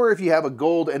 Or if you have a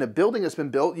gold and a building that's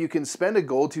been built, you can spend a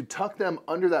gold to tuck them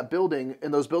under that building,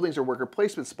 and those buildings are worker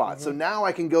placement spots. So now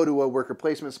I can go to a worker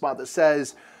placement spot that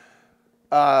says,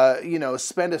 you know,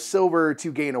 spend a silver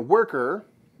to gain a worker,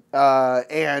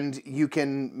 and you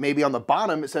can, maybe on the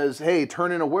bottom it says, hey,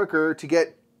 turn in a worker to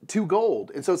get 2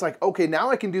 gold. And so it's like, okay,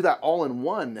 now I can do that all in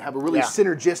one, have a really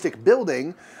synergistic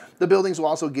building. The buildings will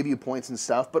also give you points and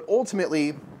stuff, but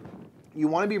ultimately, you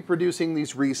want to be producing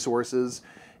these resources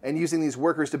and using these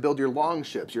workers to build your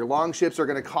longships. Your longships are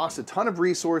going to cost a ton of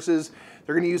resources.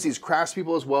 They're going to use these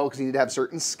craftspeople as well because you need to have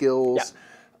certain skills.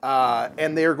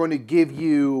 And they're going to give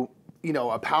you, you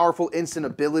know, a powerful instant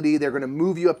ability. They're going to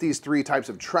move you up these 3 types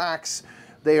of tracks.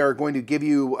 They are going to give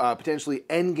you potentially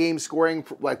end game scoring,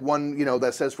 like one, you know,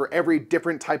 that says for every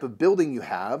different type of building you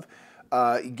have,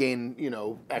 you gain, you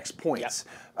know, X points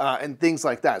and things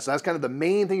like that. So that's kind of the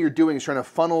main thing you're doing, is trying to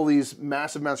funnel these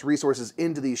massive amounts of resources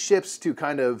into these ships to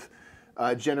kind of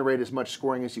generate as much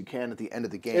scoring as you can at the end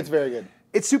of the game. It's very good.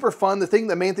 It's super fun.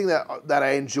 The main thing that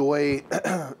I enjoy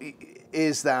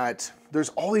is that there's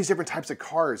all these different types of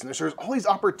cards, and there's all these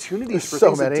opportunities for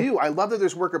things to do. I love that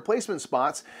there's worker placement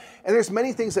spots, and there's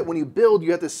many things that when you build,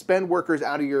 you have to spend workers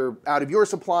out of your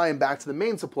supply and back to the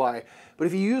main supply. But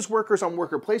if you use workers on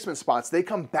worker placement spots, they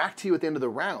come back to you at the end of the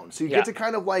round. So you get to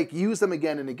kind of like use them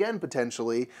again and again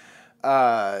potentially.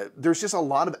 There's just a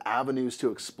lot of avenues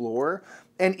to explore.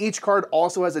 And each card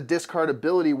also has a discard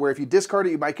ability where if you discard it,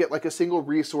 you might get like a single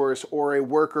resource or a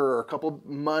worker or a couple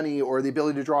money or the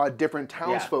ability to draw a different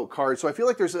townsfolk card. So I feel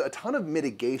like there's a ton of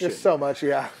mitigation. There's so much,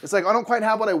 It's like, I don't quite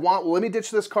have what I want. Well, let me ditch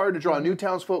this card to draw a new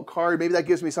townsfolk card. Maybe that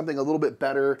gives me something a little bit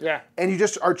better. And you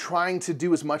just are trying to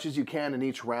do as much as you can in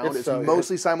each round. It's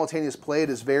mostly simultaneous play. It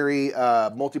is very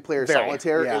multiplayer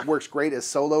solitaire. It works great as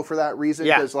solo for that reason.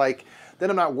 Because like,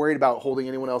 then I'm not worried about holding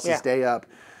anyone else's day up.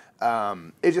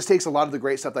 It just takes a lot of the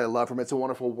great stuff that I love from It's a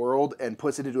Wonderful World and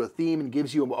puts it into a theme and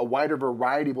gives you a wider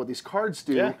variety of what these cards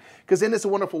do. Because in It's a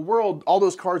Wonderful World, all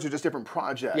those cards are just different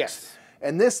projects.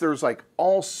 And this, there's like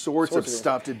all sorts of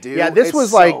stuff to do. Yeah, this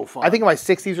was like, I think in my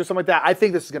 60s or something like that. I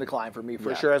think this is going to climb for me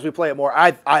for sure as we play it more.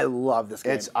 I love this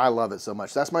game. I love it so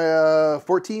much. That's my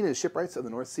 14 is Shipwrights of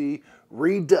the North Sea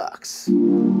Redux.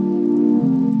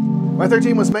 My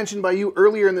 13 was mentioned by you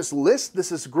earlier in this list.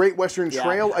 This is Great Western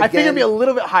Trail. Again, I figured it'd be a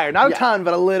little bit higher. Not a ton,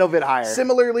 but a little bit higher.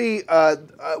 Similarly,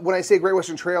 when I say Great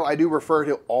Western Trail, I do refer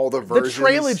to all the versions. The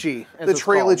Trilogy. The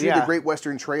Trilogy, the Great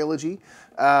Western Trilogy.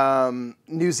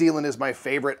 New Zealand is my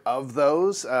favorite of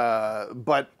those,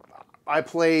 but I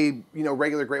play, you know,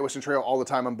 regular Great Western Trail all the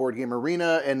time on Board Game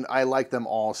Arena, and I like them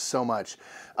all so much.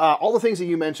 All the things that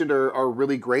you mentioned are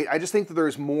really great. I just think that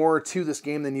there's more to this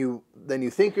game than you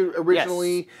think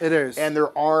originally. Yes, it is. And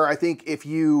there are, I think, if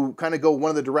you kind of go one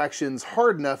of the directions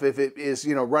hard enough, if it is,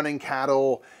 you know, running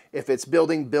cattle, if it's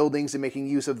building buildings and making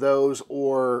use of those,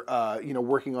 or, you know,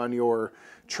 working on your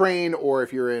train, or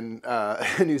if you're in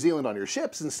New Zealand on your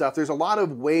ships and stuff, there's a lot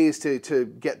of ways to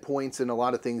get points and a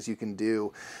lot of things you can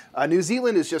do. New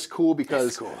Zealand is just cool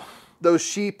because those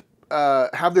sheep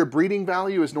have their breeding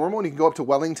value as normal, and you can go up to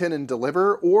Wellington and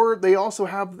deliver, or they also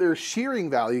have their shearing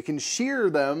value. You can shear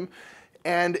them,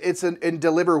 and and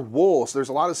deliver wool. So there's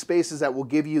a lot of spaces that will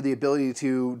give you the ability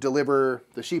to deliver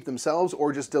the sheep themselves,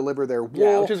 or just deliver their wool.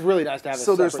 Yeah, which is really nice to have.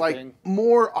 So there's like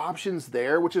more options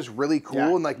there, which is really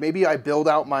cool. And like maybe I build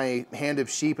out my hand of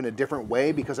sheep in a different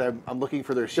way because I'm looking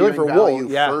for their shearing value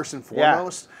first and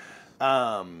foremost.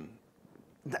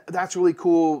 That's really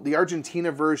cool. The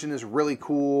Argentina version is really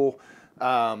cool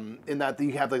in that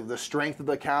you have like the strength of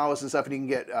the cows and stuff, and you can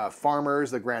get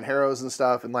farmers, the granjeros and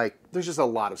stuff, and like there's just a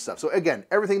lot of stuff. So again,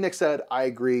 everything Nick said, I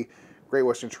agree. Great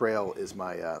Western Trail is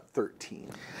my 13.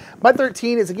 My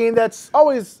 13 is a game that's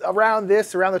always around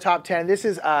the top 10. This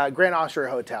is Grand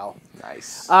Austria Hotel.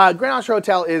 Nice. Grand Austria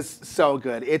Hotel is so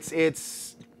good.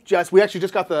 It's just, we actually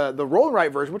just got the roll and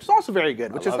write version, which is also very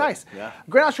good, which is nice. Yeah.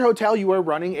 Grand Austria Hotel, you are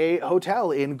running a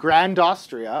hotel in Grand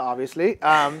Austria, obviously.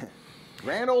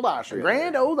 Grand Old Austria.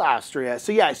 Grand Old Austria.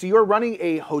 So yeah, so you're running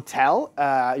a hotel.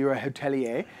 You're a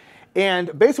hotelier. And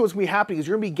basically what's going to be happening is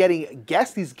you're going to be getting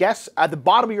guests. These guests, at the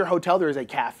bottom of your hotel, there is a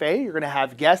cafe. You're going to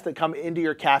have guests that come into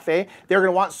your cafe. They're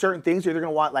going to want certain things. They're either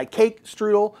going to want like cake,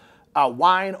 strudel,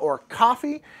 wine, or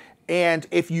coffee. And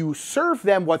if you serve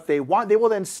them what they want, they will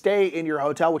then stay in your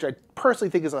hotel, which I personally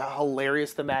think is a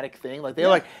hilarious thematic thing. Like they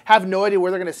like have no idea where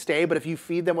they're going to stay, but if you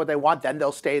feed them what they want, then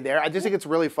they'll stay there. I just think it's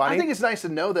really funny. I think it's nice to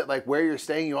know that like where you're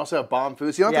staying, you also have bomb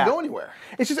food, so you don't have to go anywhere.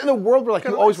 It's just in the world where like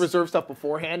you always reserve stuff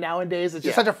beforehand nowadays. It's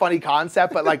just such a funny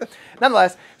concept, but like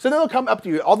nonetheless. So then they'll come up to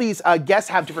you. All these guests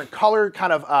have different color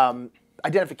kind of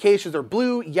identifications. They're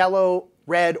blue, yellow,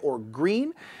 red, or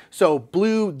green. So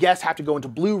blue guests have to go into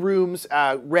blue rooms,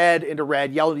 red into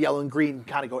red, yellow to yellow, and green can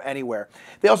kind of go anywhere.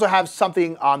 They also have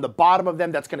something on the bottom of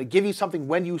them that's going to give you something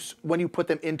when you put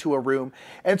them into a room.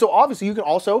 And so obviously you can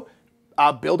also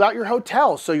build out your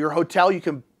hotel. So your hotel, you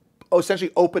can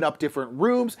essentially open up different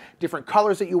rooms, different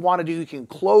colors that you want to do. You can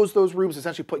close those rooms,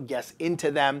 essentially put guests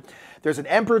into them. There's an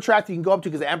emperor track that you can go up to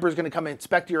because the emperor is going to come and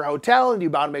inspect your hotel and you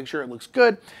bound to make sure it looks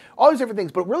good. All these different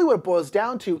things. But really what it boils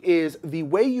down to is the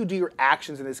way you do your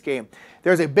actions in this game.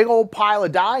 There's a big old pile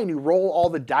of die and you roll all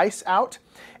the dice out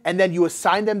and then you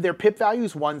assign them their pip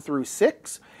values 1 through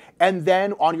 6. And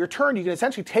then on your turn, you can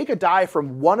essentially take a die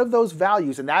from one of those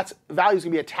values, and that value is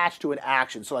going to be attached to an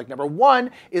action. So like number 1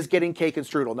 is getting cake and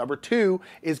strudel. Number 2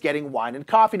 is getting wine and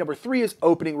coffee. Number 3 is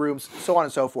opening rooms, so on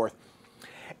and so forth.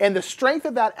 And the strength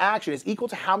of that action is equal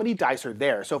to how many dice are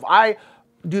there. So if I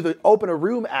do the open a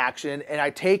room action and I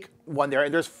take one there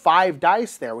and there's 5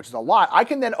 dice there, which is a lot, I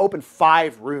can then open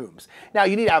 5 rooms. Now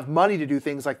you need to have money to do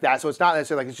things like that. So it's not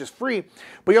necessarily like it's just free,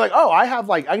 but you're like, oh, I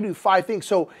can do 5 things.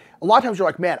 So a lot of times you're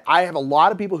like, man, I have a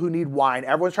lot of people who need wine.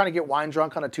 Everyone's trying to get wine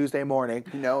drunk on a Tuesday morning.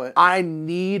 You know it. I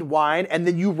need wine. And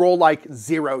then you roll like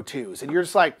 0 2s and you're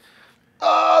just like,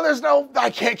 oh, I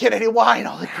can't get any wine.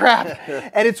 Holy crap.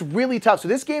 And it's really tough. So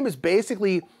this game is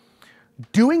basically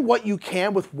doing what you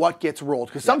can with what gets rolled.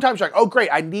 Because sometimes you're like, oh, great,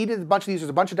 I needed a bunch of these.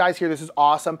 There's a bunch of dice here. This is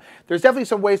awesome. There's definitely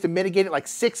some ways to mitigate it. Like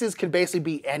 6s can basically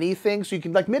be anything. So you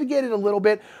can like mitigate it a little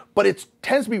bit, but it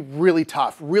tends to be really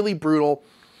tough, really brutal.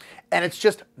 And it's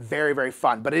just very, very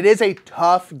fun. But it is a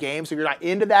tough game. So if you're not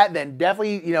into that, then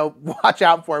definitely, watch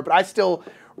out for it. But I still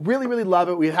really, really love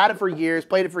it. We've had it for years,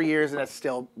 played it for years, and it's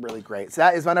still really great. So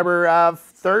that is my number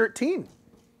 13.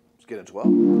 Let's get it 12.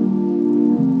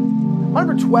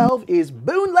 Number 12 is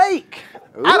Boone Lake.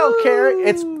 Ooh. I don't care.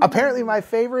 It's apparently my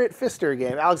favorite Pfister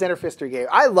game, Alexander Pfister game.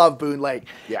 I love Boone Lake.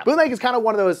 Yeah. Boone Lake is kind of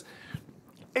one of those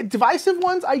divisive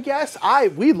ones, I guess.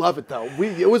 We love it though.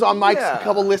 It was on Mike's a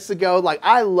couple lists ago. Like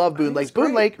I love Boone Lake.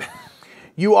 Boone Lake,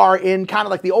 you are in kind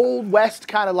of like the old west,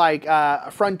 kind of like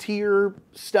frontier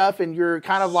stuff, and you're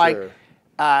kind of like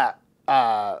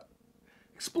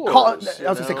explorers. I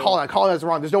was gonna say colonizers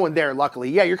wrong. There's no one there, luckily.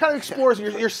 Yeah, you're kind of explorers.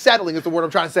 You're settling is the word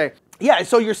I'm trying to say. Yeah,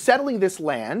 so you're settling this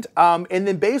land, and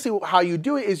then basically how you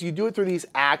do it is you do it through these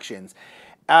actions.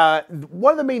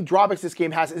 One of the main drawbacks this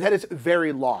game has is that it's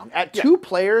very long. At 2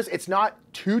 players, it's not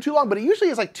too long, but it usually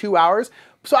is like 2 hours.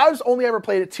 So I just only ever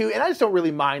played it 2, and I just don't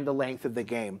really mind the length of the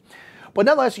game. But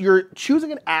nonetheless, you're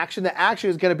choosing an action. The action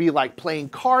is going to be like playing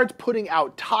cards, putting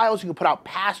out tiles. You can put out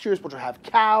pastures, which will have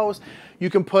cows. You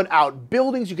can put out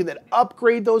buildings. You can then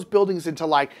upgrade those buildings into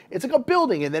like, it's like a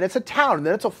building, and then it's a town, and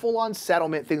then it's a full-on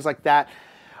settlement, things like that.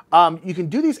 You can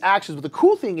do these actions, but the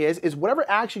cool thing is whatever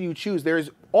action you choose, there's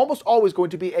almost always going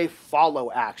to be a follow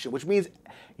action, which means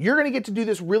you're going to get to do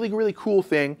this really, really cool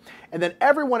thing, and then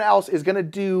everyone else is going to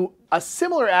do a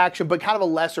similar action, but kind of a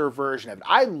lesser version of it.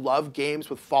 I love games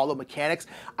with follow mechanics.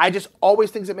 I just always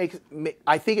think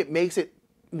it makes it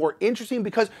more interesting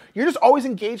because you're just always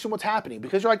engaged in what's happening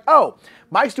because you're like, oh,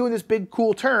 Mike's doing this big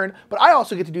cool turn, but I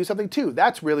also get to do something too.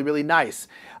 That's really, really nice.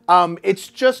 It's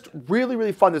just really,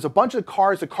 really fun. There's a bunch of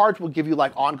cards. The cards will give you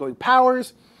like ongoing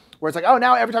powers where it's like, oh,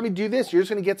 now every time you do this, you're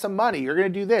just going to get some money. You're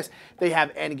going to do this. They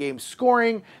have end game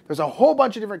scoring. There's a whole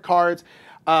bunch of different cards.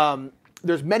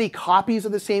 There's many copies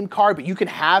of the same card, but you can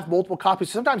have multiple copies.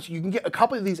 Sometimes you can get a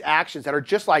couple of these actions that are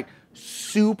just like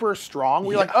super strong.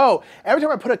 Where you're like, oh, every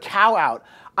time I put a cow out,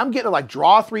 I'm getting to like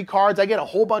draw 3 cards. I get a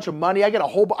whole bunch of money. I'm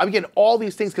getting all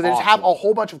these things because I just have a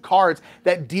whole bunch of cards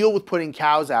that deal with putting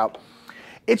cows out.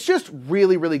 It's just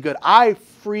really, really good. I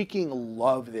freaking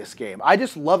love this game. I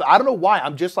just love it. I don't know why.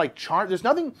 I'm just like charmed. There's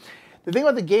nothing. The thing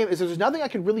about the game is there's nothing I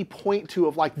can really point to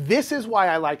of like, this is why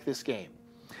I like this game.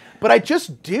 But I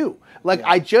just do. Like,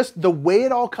 the way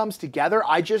it all comes together,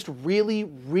 I just really,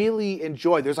 really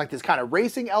enjoy. There's like this kind of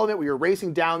racing element where you're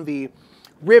racing down the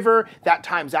river that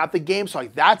times out the game. So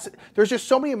like there's just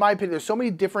so many, in my opinion, there's so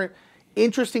many different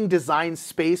interesting design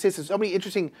spaces. There's so many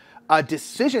interesting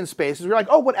decision spaces. We're like,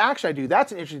 oh, what action I do?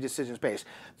 That's an interesting decision space.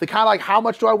 The kind of like, how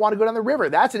much do I want to go down the river?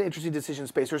 That's an interesting decision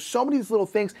space. There's so many of these little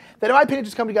things that, in my opinion,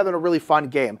 just come together in a really fun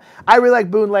game. I really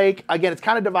like Boon Lake. Again, it's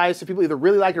kind of divisive. People either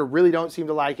really like it or really don't seem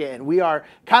to like it. And we are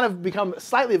kind of become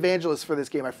slightly evangelists for this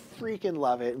game. I freaking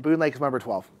love it. Boon Lake is my number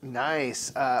 12.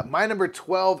 Nice. My number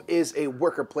 12 is a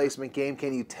worker placement game.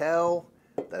 Can you tell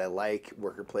that I like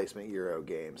worker placement Euro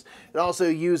games? It also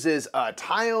uses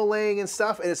tile laying and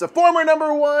stuff, and it's a former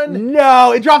number 1.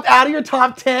 No, it dropped out of your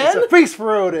top 10? It's a Feast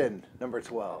for Odin, number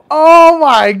 12. Oh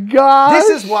my god! This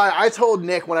is why I told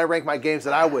Nick when I ranked my games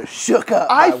that I was shook up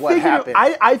by what happened.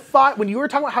 I thought, when you were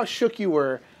talking about how shook you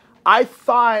were, I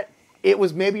thought it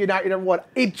was maybe you're not your number 1.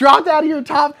 It dropped out of your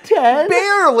top 10?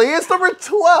 Barely. It's number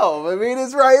 12. I mean,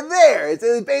 it's right there. It's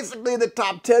basically the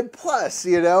top 10 plus,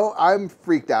 you know? I'm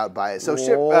freaked out by it. So,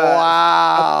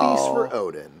 wow. A Feast for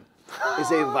Odin is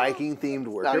a Viking-themed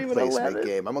worker placement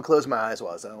game. I'm going to close my eyes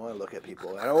while I don't want to look at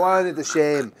people. I don't want it to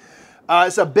shame.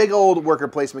 It's a big old worker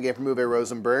placement game from Uwe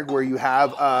Rosenberg where you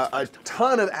have a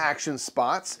ton of action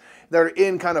spots that are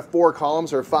in kind of 4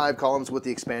 columns or 5 columns with the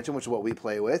expansion, which is what we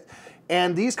play with.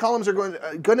 And these columns are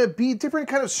going to be different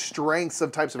kind of strengths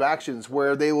of types of actions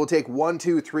where they will take 1,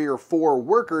 2, 3, or 4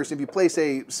 workers. If you place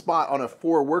a spot on a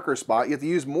 4-worker spot, you have to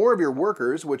use more of your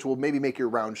workers, which will maybe make your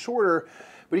round shorter,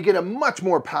 but you get a much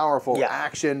more powerful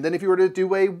action than if you were to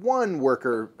do a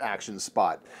 1-worker action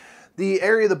spot. The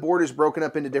area of the board is broken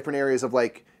up into different areas of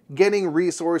like getting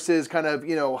resources, kind of,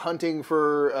 you know, hunting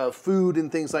for food and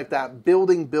things like that,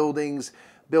 building buildings,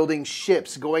 building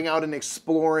ships, going out and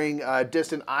exploring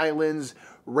distant islands,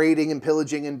 raiding and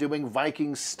pillaging and doing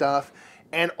Viking stuff.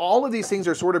 And all of these things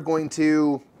are sort of going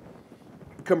to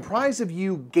comprise of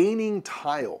you gaining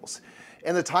tiles.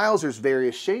 And the tiles, there's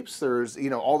various shapes. There's, you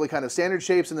know, all the kind of standard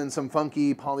shapes and then some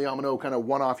funky polyomino kind of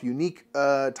one-off unique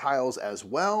tiles as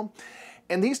well.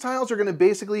 And these tiles are going to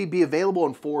basically be available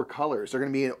in 4 colors. They're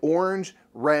going to be in orange,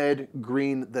 red,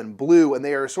 green, then blue. And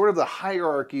they are sort of the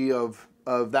hierarchy of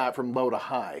that from low to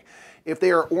high. If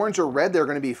they are orange or red, they're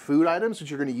going to be food items, which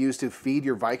you're going to use to feed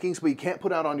your Vikings, but you can't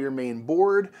put out on your main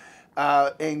board.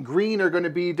 And green are going to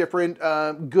be different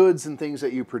goods and things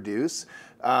that you produce.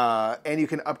 And you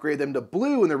can upgrade them to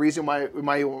blue. And the reason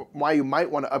why you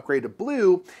might want to upgrade to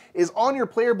blue is on your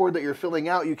player board that you're filling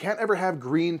out, you can't ever have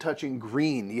green touching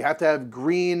green. You have to have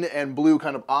green and blue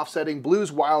kind of offsetting.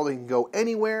 Blue's wild and can go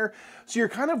anywhere. So you're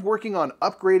kind of working on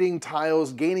upgrading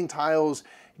tiles, gaining tiles,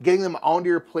 getting them onto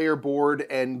your player board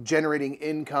and generating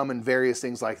income and various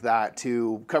things like that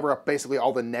to cover up basically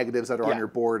all the negatives that are on your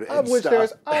board. Of which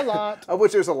there's a lot. Of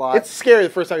which there's a lot. It's scary the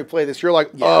first time you play this. You're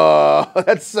like, oh,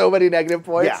 that's so many negative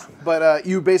points. Yeah, but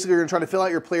you basically are going to try to fill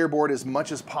out your player board as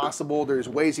much as possible. There's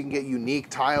ways you can get unique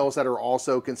tiles that are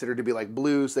also considered to be like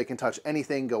blues. They can touch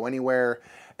anything, go anywhere.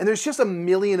 And there's just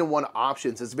 1,000,001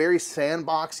 options. It's very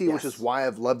sandboxy, which is why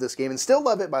I've loved this game and still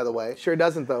love it, by the way. Sure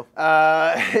doesn't, though.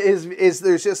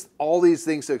 There's just all these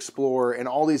things to explore and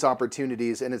all these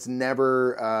opportunities, and it's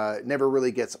never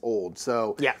really gets old.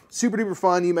 So yeah, super duper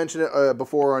fun. You mentioned it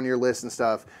before on your list and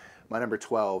stuff. My number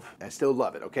 12. I still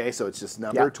love it. Okay, so it's just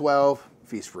number 12.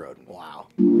 Feast for Odin. Wow.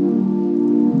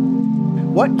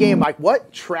 What game, Mike,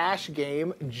 what trash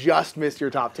game just missed your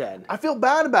top 10? I feel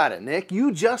bad about it, Nick.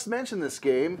 You just mentioned this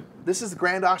game. This is the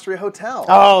Grand Austria Hotel.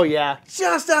 Oh, yeah.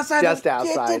 Just outside. Just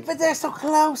outside. But they're so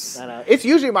close. I know. It's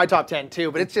usually my top 10, too,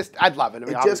 but it's just, I'd love it. I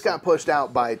mean, it just got pushed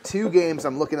out by 2 games.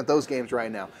 I'm looking at those games right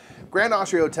now. Grand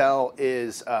Austria Hotel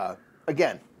is,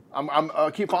 again, I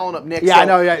keep following up Nick. Yeah, so I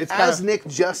know. Yeah, it's as Nick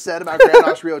just said about Grand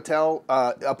Austria Hotel,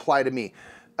 apply to me.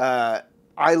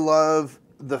 I love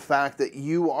the fact that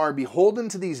you are beholden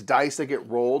to these dice that get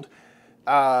rolled,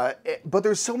 but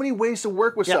there's so many ways to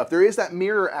work with stuff. There is that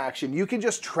mirror action. You can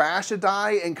just trash a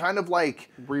die and kind of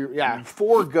like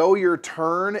forego your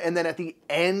turn, and then at the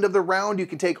end of the round, you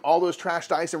can take all those trash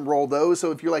dice and roll those.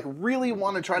 So if you like really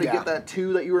want to try to get that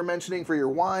 2 that you were mentioning for your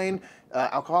wine,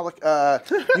 alcoholic,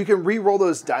 you can re-roll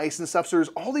those dice and stuff. So there's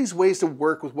all these ways to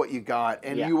work with what you got,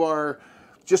 and you are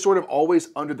just sort of always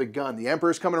under the gun. The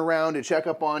Emperor's coming around to check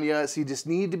up on you, so you just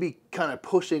need to be kind of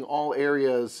pushing all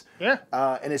areas. Yeah.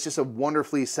 And it's just a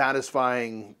wonderfully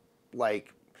satisfying,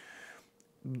 like,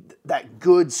 that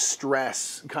good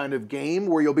stress kind of game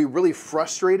where you'll be really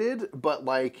frustrated, but,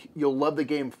 like, you'll love the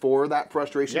game for that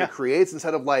frustration it creates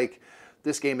instead of, like,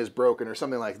 this game is broken or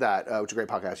something like that, which is a great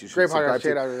podcast. You should subscribe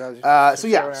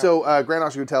to. So Grand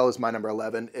Austria Hotel is my number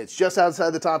 11. It's just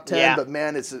outside the top 10, but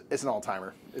man, it's an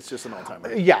all-timer. It's just an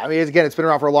all-timer. Yeah, I mean, again, it's been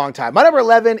around for a long time. My number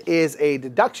 11 is a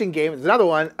deduction game. It's another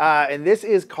one, and this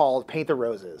is called Paint the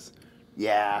Roses.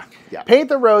 Yeah. Paint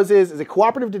the Roses is a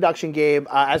cooperative deduction game.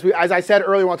 As I said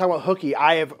earlier when I was talking about Hooky,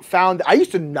 I have found I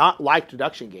used to not like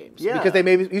deduction games because they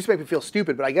used to make me feel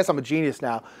stupid, but I guess I'm a genius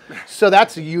now. So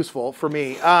that's useful for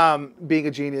me, being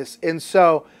a genius. And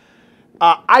so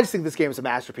I just think this game is a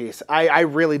masterpiece. I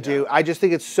really do. I just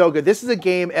think it's so good. This is a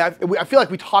game, and I feel like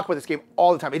we talk about this game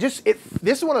all the time. This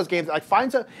is one of those games that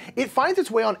finds its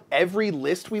way on every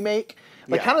list we make.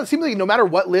 Like, kind of seems like no matter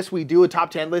what list we do, a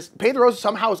top 10 list, Paint the Roses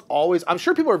somehow is always, I'm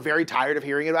sure people are very tired of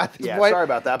hearing it at this point. Sorry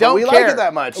about that, but we like it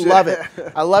that much. Love it.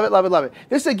 I love it, love it, love it.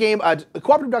 This is a game, a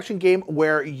cooperative deduction game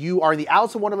where you are in the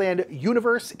Alice in Wonderland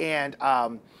universe, and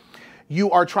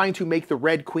you are trying to make the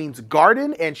Red Queen's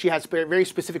garden, and she has very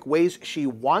specific ways she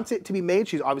wants it to be made.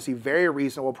 She's obviously a very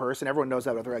reasonable person. Everyone knows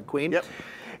that about the Red Queen. Yep.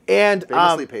 And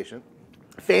famously patient.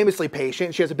 Famously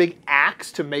patient. She has a big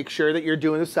axe to make sure that you're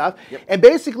doing this stuff. Yep. And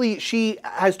basically, she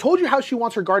has told you how she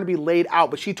wants her garden to be laid out,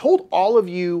 but she told all of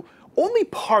you only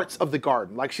parts of the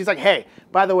garden. Like, she's like, hey,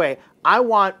 by the way, I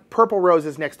want purple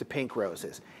roses next to pink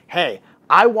roses. Hey,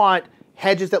 I want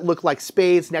hedges that look like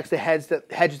spades next to hedges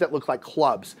that look like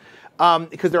clubs.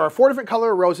 Because there are 4 different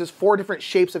color roses, 4 different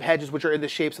shapes of hedges, which are in the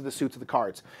shapes of the suits of the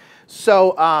cards.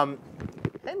 So,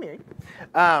 hey, Mary.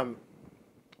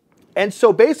 And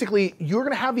so basically, you're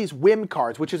going to have these whim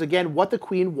cards, which is, again, what the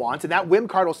queen wants. And that whim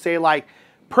card will say, like,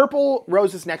 purple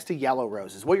roses next to yellow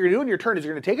roses. What you're going to do in your turn is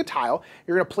you're going to take a tile,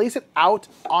 you're going to place it out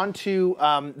onto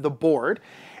the board.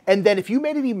 And then if you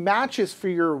made any matches for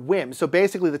your whim, so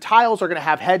basically the tiles are going to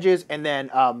have hedges and then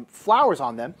flowers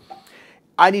on them.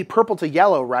 I need purple to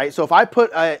yellow, right? So if I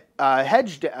put a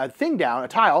thing down, a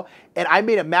tile, and I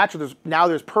made a match where now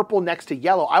there's purple next to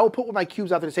yellow, I will put one of my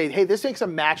cubes out there and say, hey, this makes a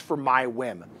match for my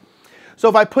whim. So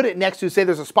if I put it next to, say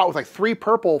there's a spot with like 3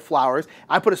 purple flowers,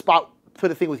 I put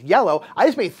a thing with yellow, I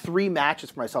just made 3 matches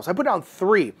for myself. So I put down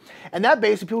 3. And that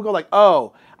basically, people go like,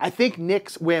 oh, I think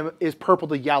Nick's whim is purple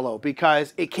to yellow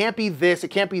because it can't be this, it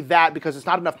can't be that because it's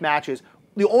not enough matches.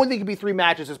 The only thing can be 3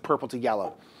 matches is purple to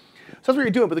yellow. So that's what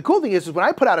you're doing. But the cool thing is when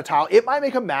I put out a tile, it might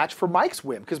make a match for Mike's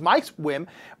whim. Because Mike's whim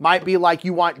might be like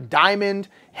you want diamond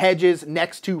hedges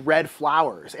next to red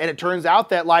flowers. And it turns out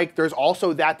that like there's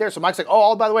also that there. So Mike's like,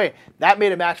 oh, by the way, that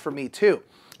made a match for me too.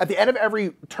 At the end of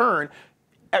every turn,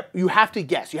 you have to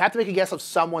guess. You have to make a guess of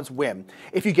someone's whim.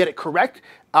 If you get it correct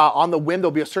on the whim,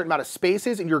 there'll be a certain amount of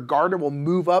spaces, and your gardener will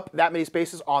move up that many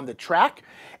spaces on the track.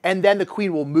 And then the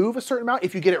queen will move a certain amount.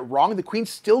 If you get it wrong, the queen's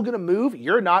still going to move.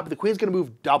 You're not, but the queen's going to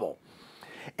move double.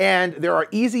 And there are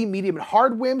easy, medium, and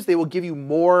hard whims. They will give you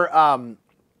more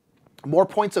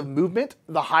points of movement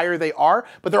the higher they are,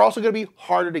 but they're also going to be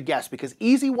harder to guess because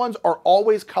easy ones are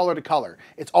always color to color.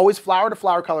 It's always flower to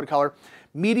flower, color to color.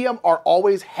 Medium are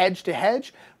always hedge to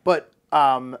hedge, but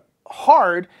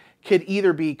hard could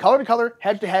either be color to color,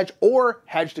 hedge to hedge, or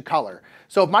hedge to color.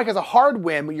 So if Mike has a hard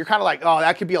whim, you're kind of like, oh,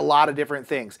 that could be a lot of different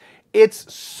things.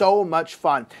 It's so much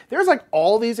fun. There's like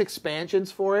all these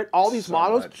expansions for it, all these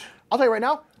models. I'll tell you right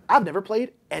now, I've never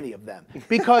played any of them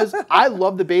because I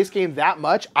love the base game that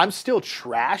much. I'm still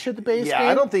trash at the base game. Yeah,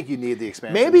 I don't think you need the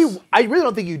expansions. Maybe, I really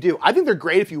don't think you do. I think they're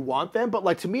great if you want them, but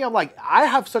like to me, I'm like, I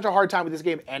have such a hard time with this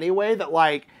game anyway that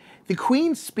like the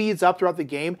queen speeds up throughout the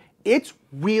game. It's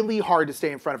really hard to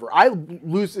stay in front of her. I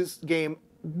lose this game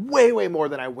way, way more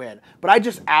than I win, but I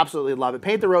just absolutely love it.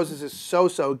 Paint the Roses is so,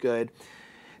 so good.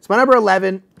 It's my number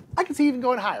 11. I can see even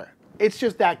going higher. It's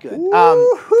just that good.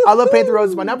 I love Paint the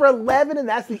Roses. My number 11, and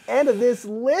that's the end of this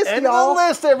list, y'all. End of the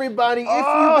list, everybody. If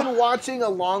you've been watching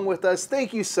along with us,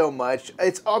 thank you so much.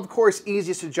 It's, of course,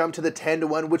 easiest to jump to the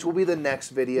 10-1, which will be the next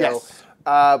video. Yes.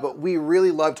 But we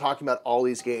really love talking about all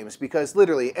these games because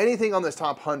literally anything on this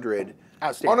top 100,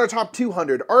 on our top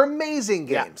 200, are amazing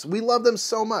games. Yeah. We love them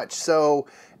so much. So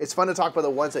it's fun to talk about the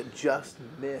ones that just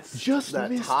missed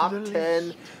that top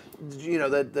 10. You know,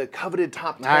 the coveted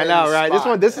top 10 I know, right?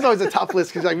 spot. This is always a tough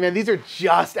list because, like, man, these are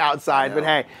just outside. But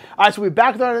hey, all right, so we'll be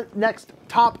back with our next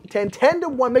top 10,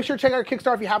 10-1. Make sure to check out our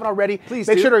Kickstarter if you haven't already. Please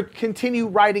Make sure to continue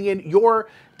writing in your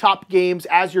top games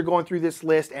as you're going through this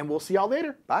list, and we'll see y'all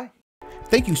later. Bye.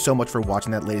 Thank you so much for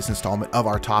watching that latest installment of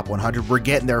our top 100. We're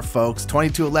getting there, folks.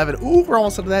 22-11. Ooh, we're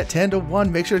almost up to that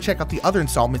 10-1. Make sure to check out the other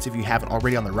installments if you haven't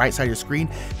already on the right side of your screen.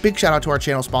 Big shout out to our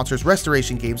channel sponsors,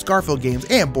 Restoration Games, Garphill Games,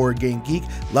 and Board Game Geek.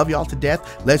 Love y'all to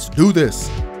death. Let's do this.